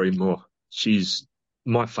 Couldn't agree more. She's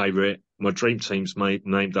my favourite. My dream team's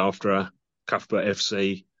named after her, Cuthbert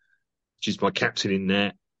FC. She's my captain in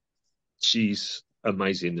that. She's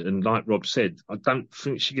amazing. And like Rob said, I don't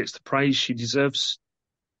think she gets the praise she deserves.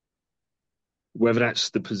 whether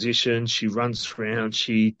that's the position, she runs around,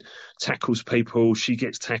 she tackles people, she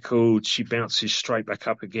gets tackled, she bounces straight back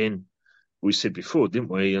up again. We said before, didn't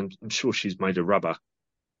we? I'm sure she's made of rubber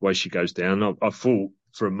the way she goes down. I thought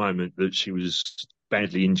for a moment that she was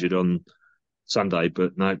badly injured on Sunday,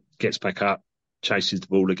 but no, gets back up, chases the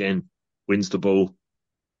ball again, wins the ball.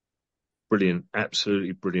 Brilliant,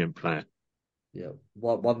 absolutely brilliant player. Yeah,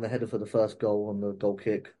 won the header for the first goal on the goal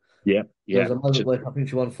kick. Yeah, There yeah. was a moment where I think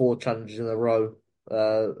she won 4 challenges in a row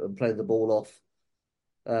and played the ball off.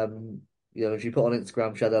 She put on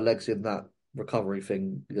Instagram, she had her legs in that recovery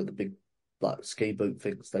thing, the big like ski boot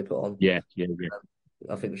things they put on. Yeah, yeah, yeah.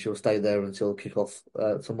 I think she'll stay there until kick off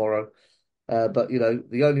tomorrow. But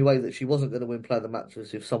the only way that she wasn't going to win player of the match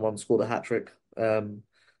was if someone scored a hat trick.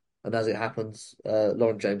 And as it happens,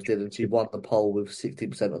 Lauren James did, and she won the poll with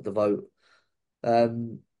 60% of the vote.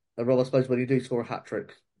 And Rob, I suppose when you do score a hat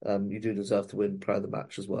trick, you do deserve to win player of the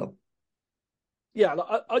match as well. Yeah,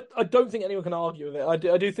 I don't think anyone can argue with it.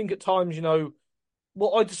 I do think at times,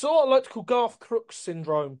 what I sort of like to call Garth Crooks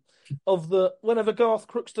syndrome of the whenever Garth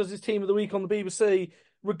Crooks does his team of the week on the BBC,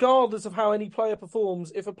 regardless of how any player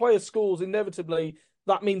performs, if a player scores, inevitably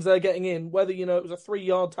that means they're getting in. Whether it was a 3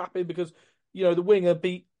 yard tap in because the winger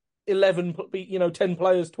beat 10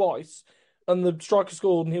 players twice, and the striker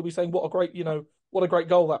scored, and he'll be saying what a great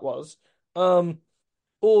goal that was. But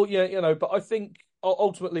I think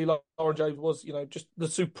ultimately, like, Lauren James was just the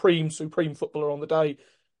supreme footballer on the day.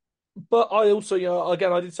 But I also,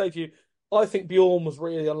 again, I did say to you, I think Bjorn was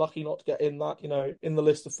really unlucky not to get in that, in the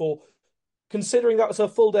list of 4. Considering that was her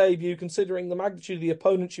full debut, considering the magnitude of the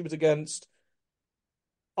opponent she was against,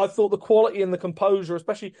 I thought the quality and the composure,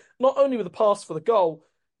 especially not only with the pass for the goal,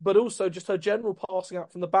 but also just her general passing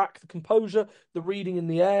out from the back, the composure, the reading in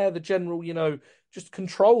the air, the general, just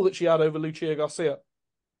control that she had over Lucia Garcia,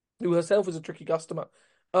 who herself is a tricky customer.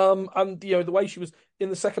 And the way she was in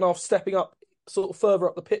the second half stepping up sort of further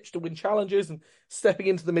up the pitch to win challenges and stepping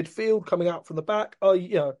into the midfield, coming out from the back.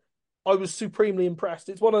 I was supremely impressed.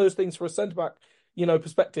 It's one of those things for a centre back,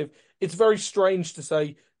 perspective. It's very strange to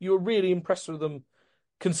say you were really impressed with them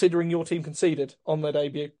considering your team conceded on their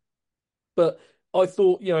debut. But I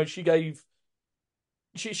thought,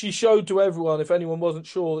 she showed to everyone, if anyone wasn't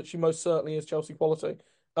sure, that she most certainly is Chelsea quality.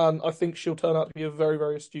 And I think she'll turn out to be a very,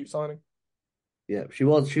 very astute signing. Yeah, she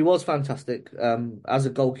was fantastic. As a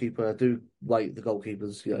goalkeeper, I do rate the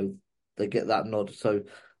goalkeepers, they get that nod. So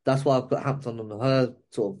that's why I've put Hampton on her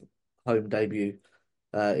sort of home debut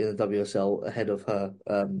in the WSL ahead of her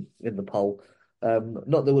in the poll.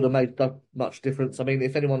 Not that it would have made much difference. I mean,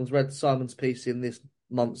 if anyone's read Simon's piece in this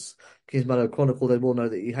month's Kings Meadow Chronicle, they will know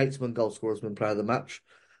that he hates when goal scorers win player of the match.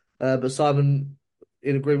 But Simon,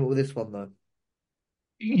 in agreement with this one, though.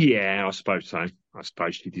 Yeah, I suppose so. I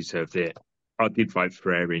suppose she deserved it. I did vote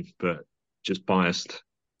for Erin, but just biased.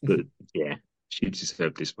 But yeah, she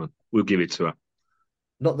deserved this one. We'll give it to her.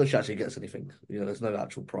 Not that she actually gets anything. There's no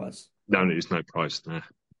actual prize. No, there's no prize there.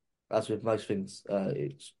 As with most things,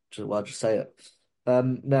 it's just, well, I'll just say it.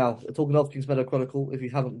 Now, talking of Kings Meadow Chronicle, if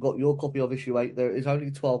you haven't got your copy of issue 8, there is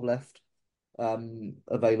only 12 left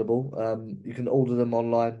available. You can order them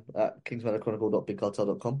online at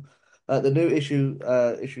kingsmeadowchronicle.bigcartel.com. The new issue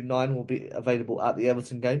 9, will be available at the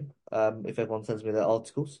Everton game, if everyone sends me their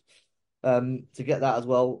articles. To get that as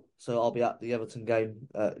well, so I'll be at the Everton game,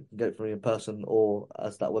 you can get it from me in person, or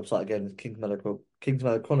as that website again is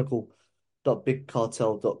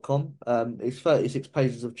kingsmeadowchronicle.bigcartel.com. It's 36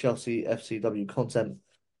 pages of Chelsea FCW content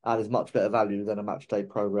and is much better value than a match day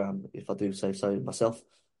programme, if I do say so myself.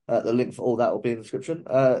 The link for all that will be in the description.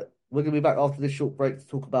 We're going to be back after this short break to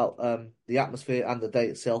talk about the atmosphere and the day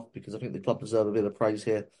itself, because I think the club deserve a bit of praise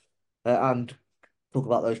here, and talk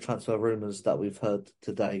about those transfer rumours that we've heard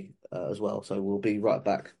today as well. So we'll be right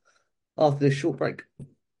back after this short break.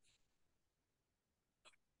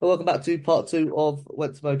 Well, welcome back to part 2 of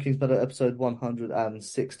Went to Mow Kings Meadow, episode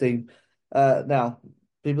 116. Now,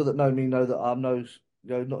 people that know me know that I'm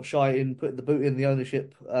not shy in putting the boot in the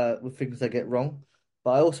ownership with things they get wrong.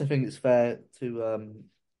 But I also think it's fair to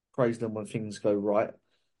praise them when things go right.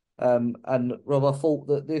 And Rob, I thought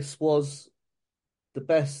that this was the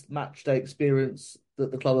best match day experience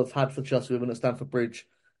that the club have had for Chelsea Women at Stamford Bridge,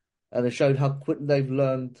 and it showed how quickly they've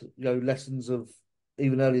learned, lessons of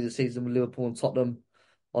even earlier this season with Liverpool and Tottenham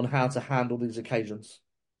on how to handle these occasions.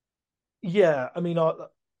 Yeah, I mean,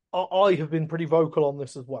 I have been pretty vocal on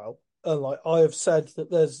this as well, and I have said that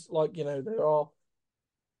there's there are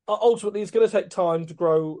ultimately it's going to take time to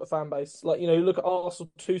grow a fan base. Look at Arsenal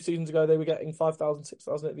 2 seasons ago; they were getting 5,000,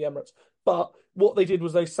 6,000 at the Emirates. But what they did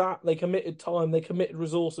was they committed time, they committed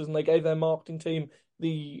resources, and they gave their marketing team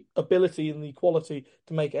the ability and the quality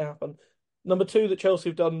to make it happen. Number two, that Chelsea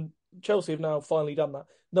have done. Chelsea have now finally done that.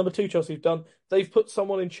 Number two, Chelsea have done. They've put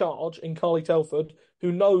someone in charge in Carly Telford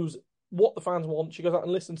who knows what the fans want. She goes out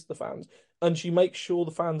and listens to the fans, and she makes sure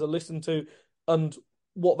the fans are listened to and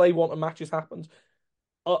what they want and matches happens.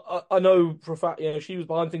 I know for a fact, she was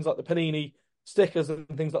behind things like the Panini stickers and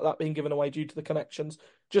things like that being given away due to the connections.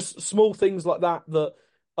 Just small things like that that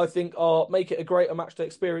I think are make it a greater match day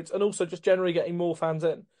experience, and also just generally getting more fans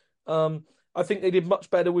in. I think they did much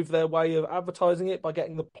better with their way of advertising it by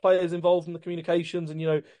getting the players involved in the communications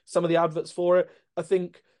and some of the adverts for it. I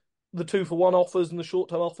think the 2-for-1 offers and the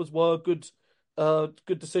short-term offers were good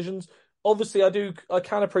decisions. Obviously, I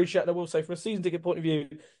can appreciate, and I will say from a season ticket point of view,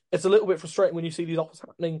 it's a little bit frustrating when you see these offers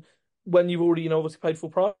happening when you've already, obviously paid full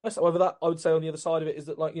price. However, that I would say on the other side of it is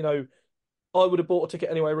that, I would have bought a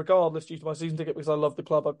ticket anyway, regardless, due to my season ticket because I love the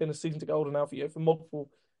club. I've been a season ticket holder now for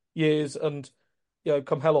multiple years, and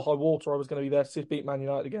come hell or high water, I was going to be there to beat Man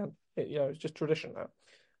United again. It's just tradition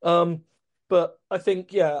now. But I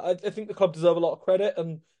think, I think the club deserve a lot of credit,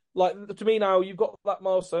 and to me now, you've got that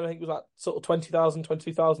milestone. I think it was like sort of 20,000,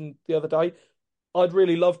 22,000 the other day. I'd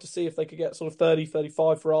really love to see if they could get sort of 30,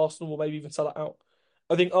 35 for Arsenal, or maybe even sell it out.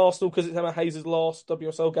 I think Arsenal, because it's Emma Hayes' last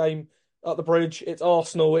WSL game at the Bridge, it's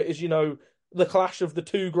Arsenal. It is, the clash of the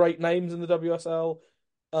two great names in the WSL.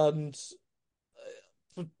 And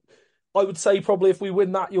I would say probably if we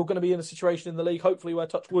win that, you're going to be in a situation in the league, hopefully, where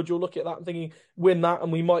touch wood, you'll look at that and thinking, win that,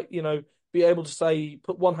 and we might, be able to say,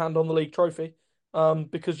 put one hand on the league trophy,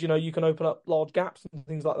 because, you can open up large gaps and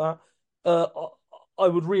things like that. I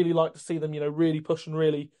would really like to see them, really push and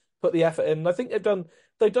really put the effort in. And I think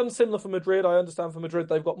they've done similar for Madrid. I understand for Madrid,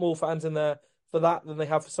 they've got more fans in there for that than they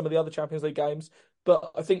have for some of the other Champions League games.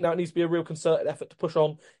 But I think now it needs to be a real concerted effort to push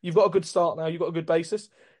on. You've got a good start now. You've got a good basis.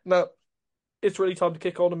 Now, it's really time to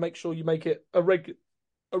kick on and make sure you make it a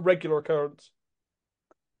regular occurrence.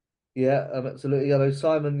 Yeah, absolutely. I know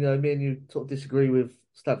Simon, me and you sort of disagree with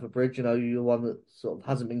Stamford Bridge. You're one that sort of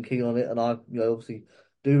hasn't been keen on it, and I, obviously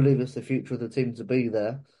do believe it's the future of the team to be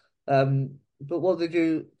there. But what did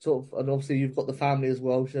you sort of, and obviously you've got the family as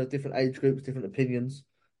well, different age groups, different opinions,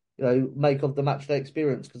 make of the match day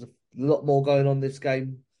experience, because a lot more going on this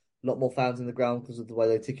game, a lot more fans in the ground because of the way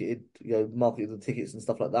they ticketed, marketed the tickets and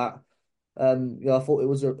stuff like that. I thought it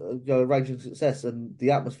was a raging success, and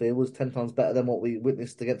the atmosphere was 10 times better than what we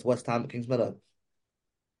witnessed against West Ham at Kingsmeadow.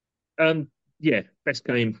 Um, yeah, best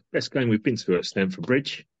game we've been to at Stamford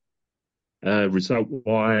Bridge. Result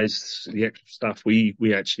wise, the extra stuff we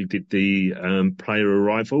actually did the player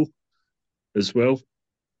arrival as well,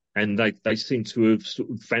 and they seem to have sort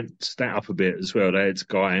of vamped that up a bit as well. They had a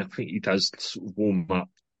guy, I think he does sort of warm up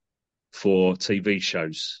for TV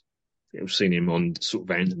shows. I've seen him on sort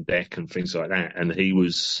of Ant and Deck and things like that, and he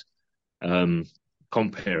was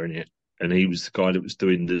comparing it, and he was the guy that was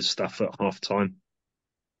doing the stuff at half time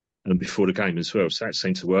and before the game as well. So that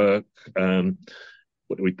seemed to work.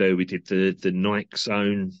 What did we do? We did the Nike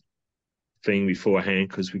Zone thing beforehand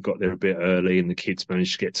because we got there a bit early, and the kids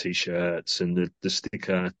managed to get T-shirts and the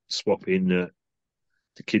sticker swapping that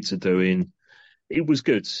the kids are doing. It was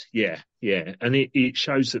good, yeah, and it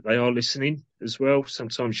shows that they are listening as well.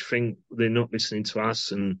 Sometimes you think they're not listening to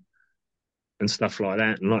us and stuff like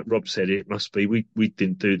that. And like Rob said, it must be we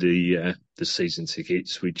didn't do the season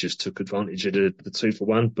tickets. We just took advantage of the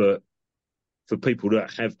 2-for-1. But for people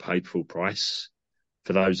that have paid full price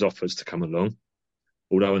for those offers to come along,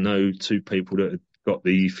 although I know two people that had got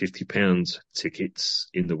the £50 tickets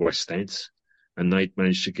in the West End, and they'd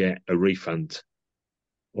managed to get a refund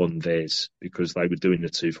on theirs because they were doing the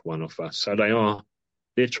 2-for-1 offer. So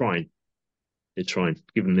they're trying,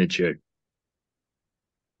 give them their due.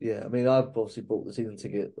 Yeah, I mean, I've obviously bought the season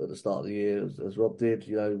ticket at the start of the year, as Rob did.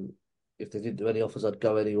 If they didn't do any offers, I'd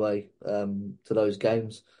go anyway to those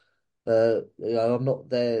games. I'm not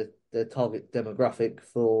their target demographic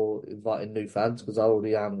for inviting new fans because I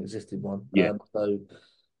already am an existing one. Yeah. So,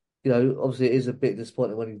 obviously it is a bit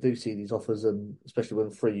disappointing when you do see these offers, and especially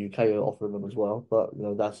when Free UK are offering them as well. But,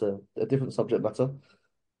 that's a different subject matter.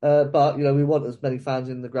 But we want as many fans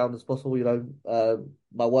in the ground as possible.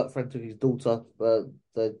 My work friend took his daughter.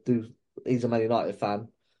 He's a Man United fan,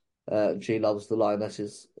 and she loves the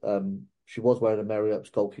Lionesses. She was wearing a Mary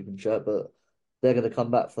Earps goalkeeping shirt, but they're going to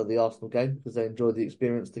come back for the Arsenal game because they enjoyed the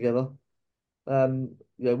experience together.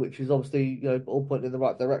 Which is obviously all pointing in the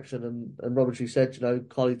right direction. And Robert, you said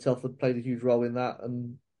Carly Telford played a huge role in that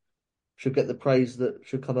and should get the praise that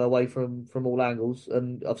should come her way from all angles.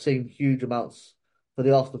 And I've seen huge amounts for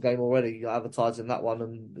the Arsenal game already, advertising that one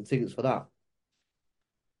and the tickets for that.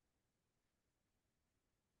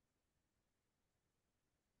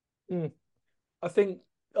 Mm. I think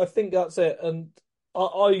that's it. And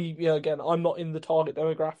again, I'm not in the target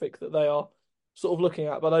demographic that they are sort of looking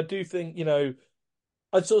at, but I do think,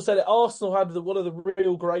 I'd sort of said it. Arsenal had one of the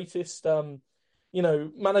real greatest,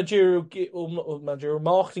 managerial or not managerial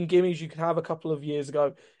marketing gimmies you could have a couple of years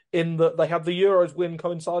ago. In that they had the Euros win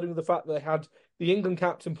coinciding with the fact that they had the England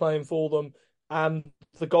captain playing for them and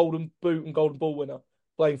the Golden Boot and Golden Ball winner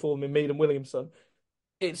playing for them in Mead and Williamson.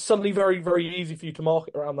 It's suddenly very, very easy for you to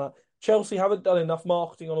market around that. Chelsea haven't done enough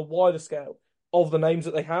marketing on a wider scale of the names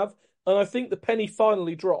that they have, and I think the penny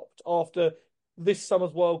finally dropped after this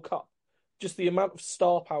summer's World Cup. Just the amount of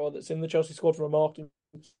star power that's in the Chelsea squad from a marketing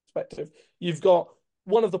perspective. You've got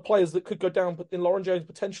one of the players that could go down, but in Lauren James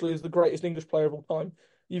potentially is the greatest English player of all time.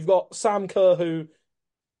 You've got Sam Kerr, who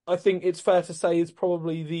I think it's fair to say is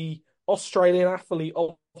probably the Australian athlete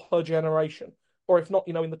of her generation, or if not,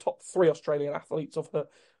 in the top three Australian athletes of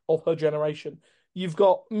her generation. You've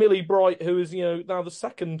got Millie Bright, who is now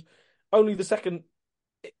only the second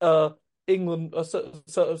England a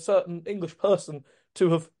certain English person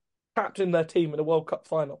to have captained their team in a World Cup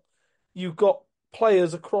final. You've got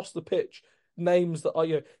players across the pitch, names that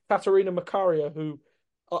are Katerina Macario, who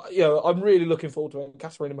I'm really looking forward to when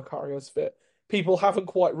Katerina Macario is fit. People haven't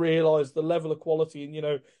quite realised the level of quality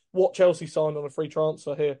and what Chelsea signed on a free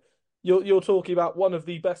transfer here. You're talking about one of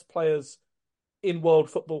the best players in world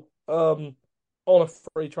football on a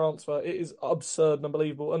free transfer. It is absurd and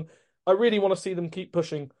unbelievable, and I really want to see them keep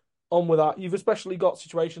pushing on with that. You've especially got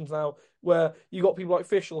situations now where you've got people like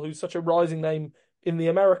Fischl, who's such a rising name in the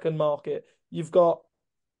American market. You've got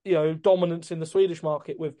dominance in the Swedish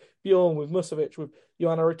market with Bjorn, with Musovic, with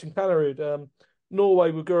Johanna Rytting-Kanerud,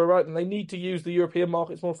 Norway with Guro Reiten. They need to use the European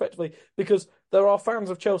markets more effectively because there are fans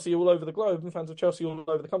of Chelsea all over the globe and fans of Chelsea all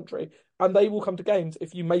over the country, and they will come to games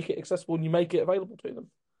if you make it accessible and you make it available to them.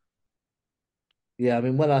 Yeah, I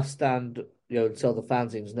mean, when I stand, and sell the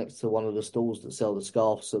fanzines next to one of the stalls that sell the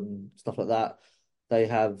scarves and stuff like that, they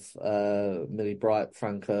have Millie Bright,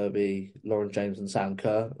 Fran Kirby, Lauren James, and Sam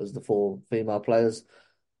Kerr as the four female players.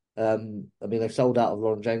 I mean, they sold out of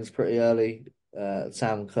Lauren James pretty early.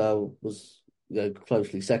 Sam Kerr was,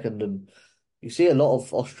 closely second, and you see a lot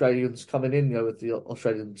of Australians coming in, with the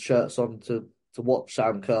Australian shirts on to watch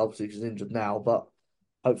Sam Kerr. Obviously, she's injured now, but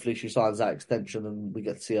hopefully she signs that extension and we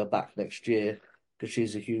get to see her back next year because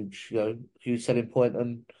she's a huge selling point.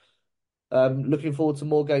 And looking forward to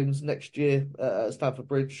more games next year at Stamford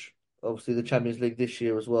Bridge. Obviously, the Champions League this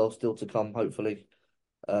year as well, still to come, hopefully,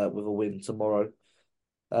 with a win tomorrow.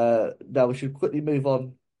 Now we should quickly move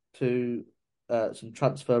on to some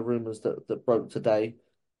transfer rumours that broke today.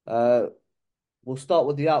 We'll start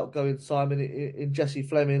with the outgoing Simon in Jessie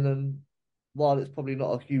Fleming, and while it's probably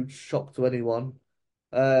not a huge shock to anyone,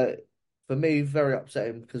 for me, very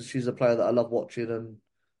upsetting because she's a player that I love watching, and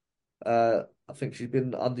I think she's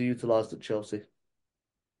been underutilised at Chelsea.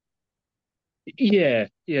 Yeah.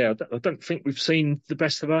 I don't think we've seen the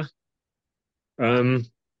best of her.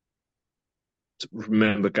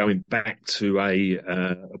 Remember going back to a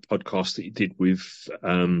podcast that you did with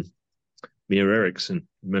Mia Eriksson.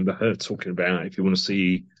 Remember her talking about if you want to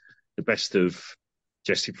see the best of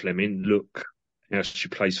Jessie Fleming, look how she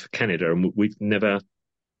plays for Canada, and we've never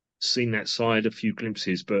seen that side. A few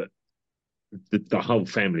glimpses, but the whole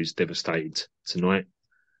family's devastated tonight.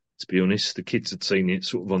 To be honest, the kids had seen it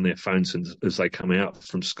sort of on their phones as they come out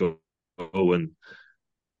from school and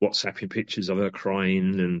WhatsApping pictures of her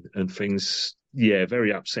crying and things. Yeah,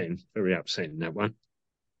 very upsetting that one.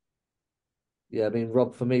 Yeah, I mean,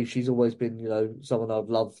 Rob, for me, she's always been, someone I'd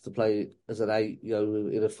love to play as an eight,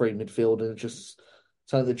 in a free midfield, and just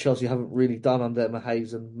something that Chelsea haven't really done under Emma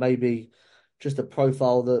Hayes, and maybe just a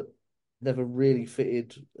profile that never really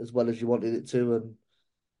fitted as well as you wanted it to. And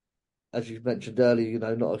as you mentioned earlier,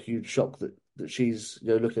 not a huge shock that she's,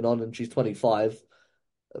 looking on, and she's 25.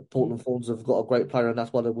 Portland Thorns have got a great player, and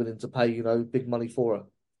that's why they're willing to pay, big money for her.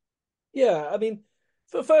 Yeah, I mean,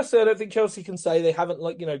 firstly, I don't think Chelsea can say they haven't,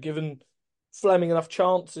 given Fleming enough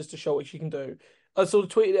chances to show what she can do. I sort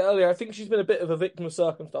of tweeted it earlier. I think she's been a bit of a victim of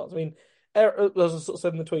circumstance. I mean, as I sort of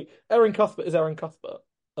said in the tweet, Erin Cuthbert is Erin Cuthbert.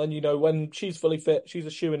 And, when she's fully fit, she's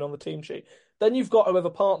a shoo-in on the team sheet. Then you've got whoever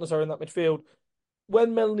partners her in that midfield.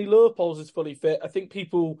 When Melanie Leupolz is fully fit, I think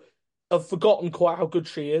people have forgotten quite how good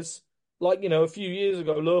she is. A few years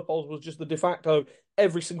ago, Leupolz was just the de facto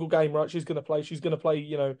every single game, right? She's going to play. She's going to play,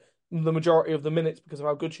 the majority of the minutes because of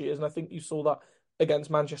how good she is. And I think you saw that against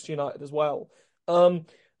Manchester United as well.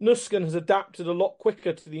 Nusken has adapted a lot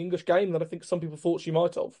quicker to the English game than I think some people thought she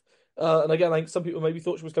might have. And again, I think some people maybe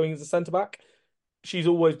thought she was going as a centre-back. She's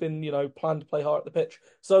always been, planned to play higher at the pitch.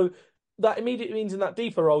 So that immediately means in that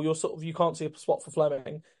deeper role, you can't see a spot for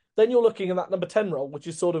Fleming. Then you're looking at that number 10 role, which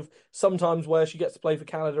is sort of sometimes where she gets to play for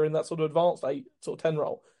Canada in that sort of advanced 8, sort of 10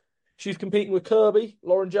 role. She's competing with Kirby,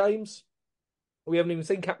 Lauren James. We haven't even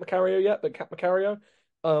seen Kat Macario yet, but Kat Macario,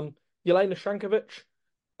 Yelena Shankovic,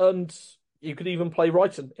 and you could even play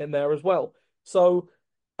Wrighton in there as well. So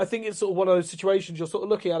I think it's sort of one of those situations you're sort of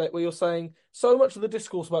looking at it where you're saying so much of the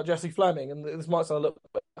discourse about Jessie Fleming, and this might sound a little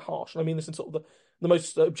bit harsh, and I mean this in sort of the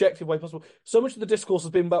most objective way possible. So much of the discourse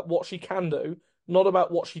has been about what she can do, not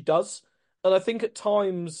about what she does. And I think at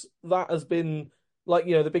times that has been like,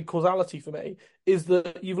 the big causality for me is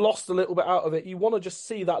that you've lost a little bit out of it. You want to just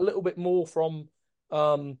see that little bit more from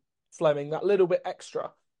Fleming, that little bit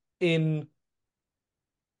extra in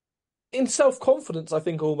self-confidence, I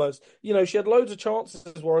think almost. She had loads of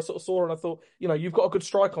chances where I sort of saw her and I thought, you've got a good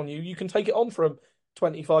strike on you. You can take it on from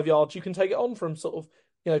 25 yards. You can take it on from sort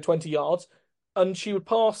of, 20 yards. And she would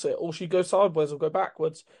pass it or she'd go sideways or go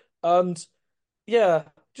backwards. And yeah,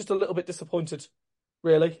 just a little bit disappointed,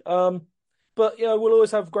 really. But we'll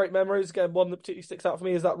always have great memories. Again, one that particularly sticks out for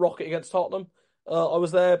me is that rocket against Tottenham. I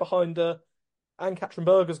was there behind Ann-Katrin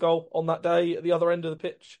Berger's goal on that day at the other end of the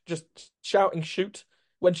pitch, just shouting "shoot"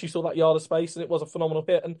 when she saw that yard of space, and it was a phenomenal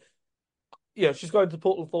hit. And she's going to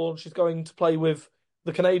Portland Thorn. She's going to play with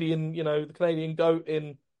the Canadian goat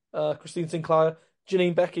in Christine Sinclair.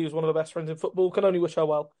 Janine Becky was one of her best friends in football. Can only wish her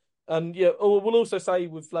well. And we'll also say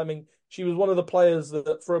with Fleming, she was one of the players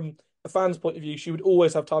that, from a fan's point of view, she would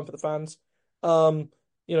always have time for the fans.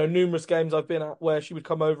 Numerous games I've been at where she would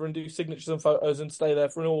come over and do signatures and photos and stay there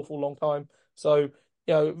for an awful long time. So,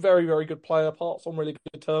 very, very good player, parts on really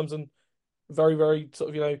good terms, and very, very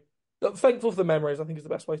sort of, thankful for the memories, I think is the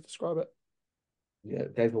best way to describe it. Yeah,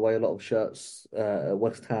 gave away a lot of shirts at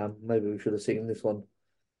West Ham. Maybe we should have seen this one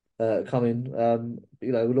coming.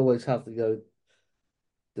 We'll always have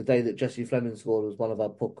the day that Jessie Fleming scored was one of our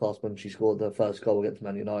podcasts when she scored her first goal against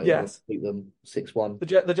Man United and Yes. beat them 6-1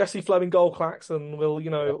 The Jessie Fleming goal klaxon will,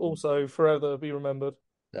 also forever be remembered.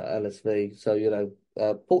 at LSV. So,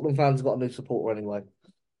 Portland fans have got a new supporter anyway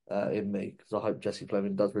in me because I hope Jessie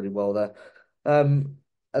Fleming does really well there. And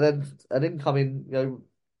then an incoming,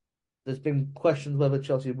 there's been questions whether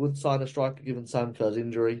Chelsea would sign a striker given Sam Kerr's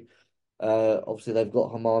injury. Obviously, they've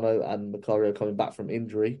got Hamano and Macario coming back from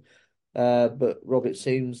injury. But Rob, it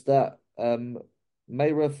seems that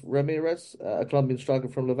Mayra Ramirez, a Colombian striker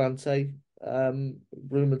from Levante,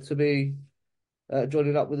 rumoured to be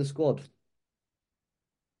joining up with the squad.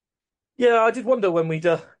 Yeah, I did wonder when we'd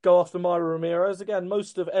go after Myra Ramirez. Again,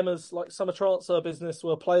 most of Emma's summer transfer business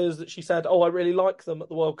were players that she said, "Oh, I really like them at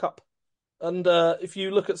the World Cup." And if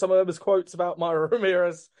you look at some of Emma's quotes about Myra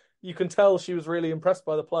Ramirez, you can tell she was really impressed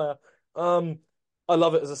by the player. I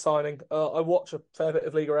love it as a signing. I watch a fair bit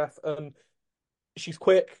of Liga F, and she's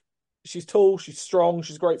quick, she's tall, she's strong,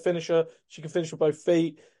 she's a great finisher. She can finish with both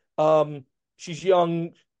feet. She's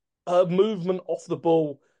young. Her movement off the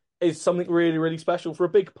ball is something really, really special for a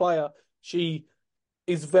big player. She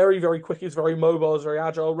is very, very quick, is very mobile, is very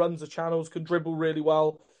agile, runs the channels, can dribble really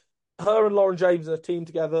well. Her and Lauren James in a team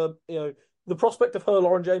together, the prospect of her,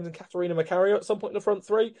 Lauren James, and Katarina Macario at some point in the front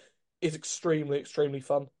three is extremely, extremely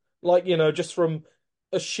fun. Just from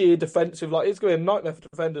a sheer defensive, it's going to be a nightmare for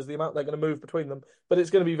defenders, the amount they're going to move between them, but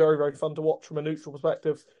it's going to be very, very fun to watch from a neutral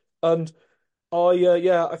perspective. And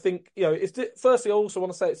I think, firstly, I also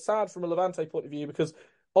want to say it's sad from a Levante point of view because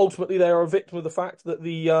ultimately they are a victim of the fact that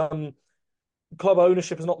the club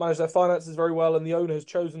ownership has not managed their finances very well, and the owner has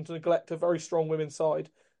chosen to neglect a very strong women's side.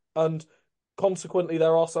 And consequently,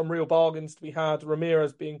 there are some real bargains to be had.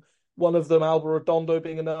 Ramirez being one of them, Alba Redondo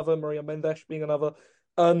being another, Maria Mendes being another.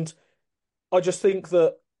 And I just think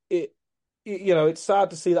that it's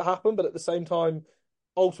sad to see that happen, but at the same time,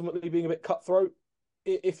 ultimately being a bit cutthroat.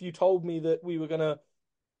 If you told me that we were going to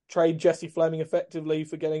trade Jessie Fleming effectively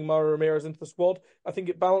for getting Myra Ramirez into the squad, I think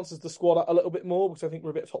it balances the squad out a little bit more because I think we're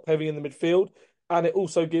a bit top heavy in the midfield, and it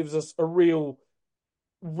also gives us a real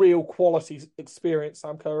quality experience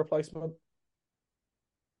Sam Kerr replacement.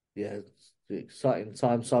 Yeah, it's an exciting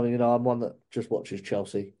time, Simon. I'm one that just watches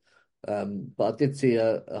Chelsea. But I did see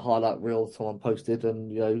a highlight reel someone posted,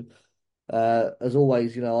 and as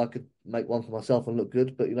always, I could make one for myself and look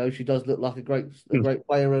good, but she does look like a great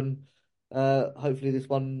player, and hopefully this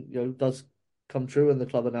one does come true and the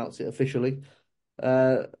club announce it officially.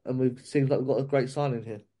 And seems like we've got a great signing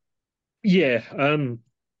here. Yeah,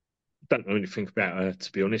 don't know anything about her,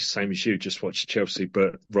 to be honest. Same as you, just watched Chelsea,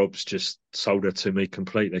 but Rob's just sold her to me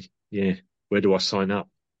completely. Yeah, where do I sign up?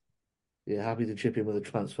 Yeah, happy to chip in with a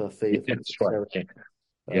transfer fee if That's right. necessary.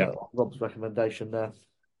 Yeah. Rob's recommendation there.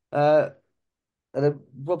 Uh, and then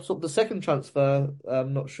Rob, sort of the second transfer.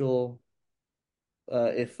 I'm not sure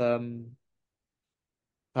if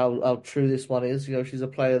how true this one is. She's a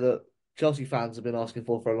player that Chelsea fans have been asking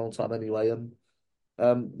for a long time anyway, and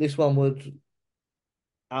this one would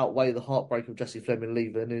outweigh the heartbreak of Jesse Fleming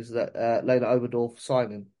leaving. Is that Lena Oberdorf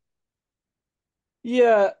signing?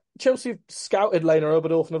 Yeah, Chelsea have scouted Lena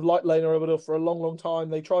Oberdorf and have liked Lena Oberdorf for a long, long time.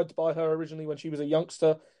 They tried to buy her originally when she was a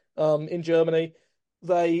youngster in Germany.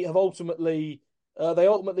 They have ultimately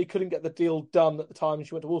couldn't get the deal done at the time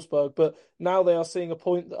she went to Wolfsburg, but now they are seeing a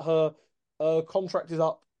point that her contract is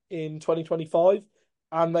up in 2025,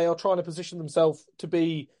 and they are trying to position themselves to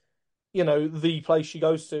be, the place she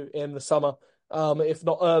goes to in the summer, if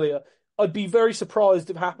not earlier. I'd be very surprised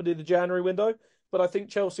if it happened in the January window, but I think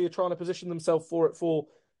Chelsea are trying to position themselves for it for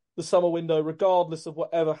the summer window, regardless of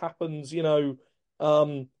whatever happens,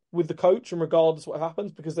 with the coach and regardless of what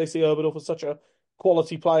happens, because they see Oberdorf as such a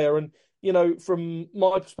quality player. And, from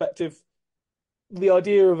my perspective, the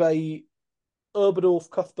idea of a Oberdorf,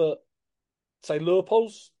 Cuthbert, say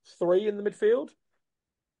Leupolz, three in the midfield,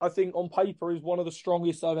 I think on paper is one of the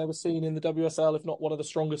strongest I've ever seen in the WSL, if not one of the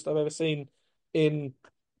strongest I've ever seen in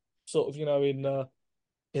sort of,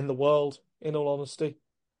 in the world, in all honesty.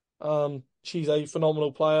 She's a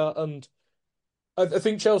phenomenal player, and I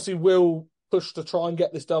think Chelsea will push to try and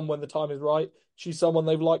get this done when the time is right. She's someone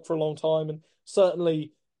they've liked for a long time, and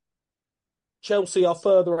certainly Chelsea are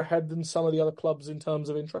further ahead than some of the other clubs in terms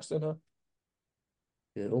of interest in her.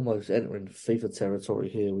 Yeah, almost entering FIFA territory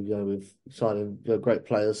here. We go with signing great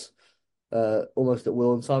players, almost at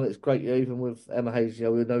will. And Simon, it's great. Even with Emma Hayes,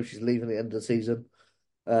 we know she's leaving at the end of the season.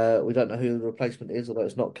 We don't know who the replacement is, although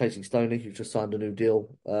it's not Casey Stoney, who just signed a new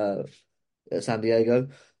deal at San Diego.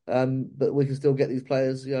 But we can still get these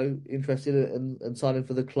players, interested and signing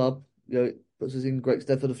for the club. It puts us in great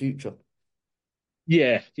stead for the future.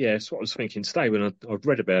 Yeah, that's what I was thinking today when I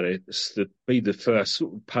read about it. It's to be the first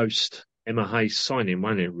sort of post Emma Hayes signing,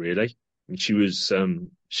 wasn't it, really? And she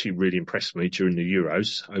really impressed me during the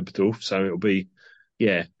Euros, Oberdorf. So it'll be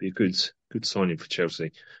a good signing for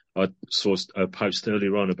Chelsea. I saw a post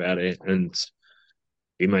earlier on about it and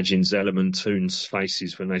imagine Zellum and Toon's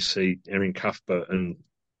faces when they see Erin Cuthbert and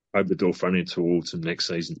Oberdorf running towards them next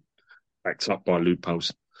season, backed up by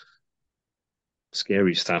loopholes.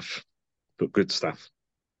 Scary stuff, but good stuff.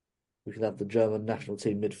 We can have the German national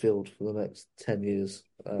team midfield for the next 10 years.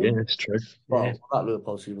 Yeah, that's true. Well, Yeah. that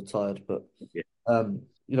Leopold, she's retired, but Yeah.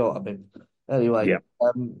 you know what I mean. Anyway,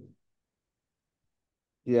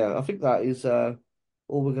 Yeah. I think that is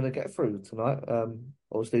all we're going to get through tonight.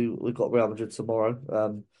 Obviously, we've got Real Madrid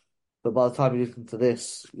tomorrow. But by the time you listen to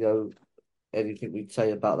this, anything we'd say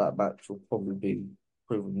about that match will probably be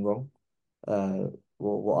proven wrong.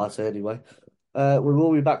 What I say anyway. We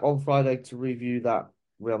will be back on Friday to review that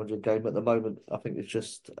Real Madrid game. At the moment, I think it's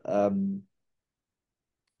just I don't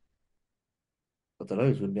know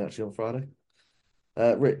who's going to be actually on Friday.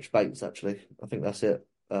 Rich Bates, actually. I think that's it.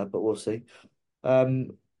 But we'll see.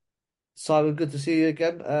 Simon, good to see you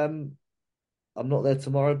again. I'm not there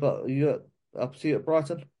tomorrow, but I'll see you at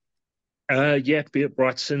Brighton. Be at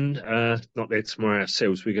Brighton. Not there tomorrow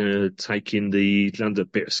ourselves. We're going to take in the London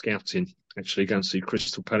bit of scouting. Actually, going to see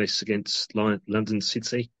Crystal Palace against London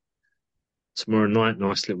City tomorrow night.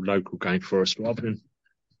 Nice little local game for us, rather than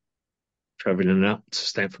travelling up to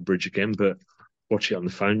Stamford Bridge again. But watch it on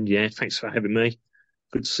the phone. Yeah, thanks for having me.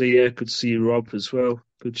 Good to see you. Good to see you, Rob, as well.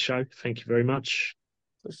 Good show. Thank you very much.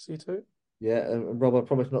 Good to see you too. Yeah, and Rob, I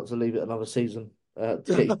promise not to leave it another season. To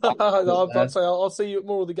get you back. No, I'm about to say I'll see you at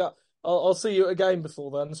more of the I'll see you at a game before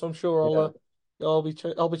then, so I'm sure I'll be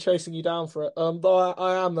chasing you down for it. Though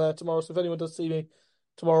I am there tomorrow, so if anyone does see me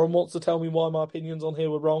tomorrow and wants to tell me why my opinions on here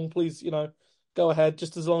were wrong, please, go ahead.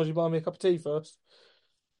 Just as long as you buy me a cup of tea first.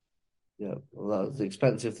 Yeah, well, that was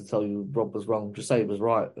expensive to tell you Rob was wrong. Just say it was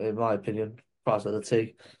right, in my opinion. Price of the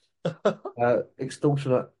tea.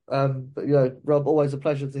 Extortionate. But Rob, always a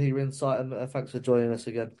pleasure to hear your insight, and thanks for joining us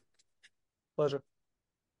again. Pleasure.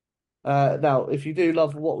 Now, if you do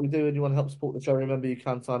love what we do and you want to help support the show, remember you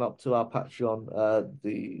can sign up to our Patreon.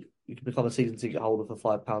 You can become a season ticket holder for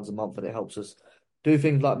 £5 a month, and it helps us do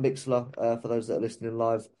things like Mixler for those that are listening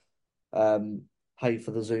live, pay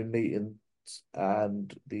for the Zoom meetings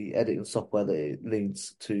and the editing software that it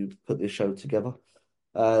needs to put this show together.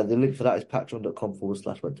 The link for that is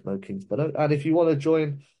patreon.com/WentToMoKingsmeadow. And if you want to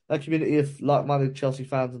join a community of like-minded Chelsea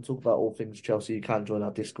fans and talk about all things Chelsea, you can join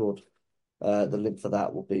our Discord. The link for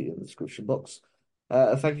that will be in the description box.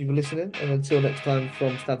 Thank you for listening, and until next time,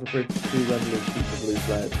 from Stamford Bridge to Wembley, keep the Blues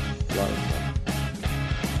red.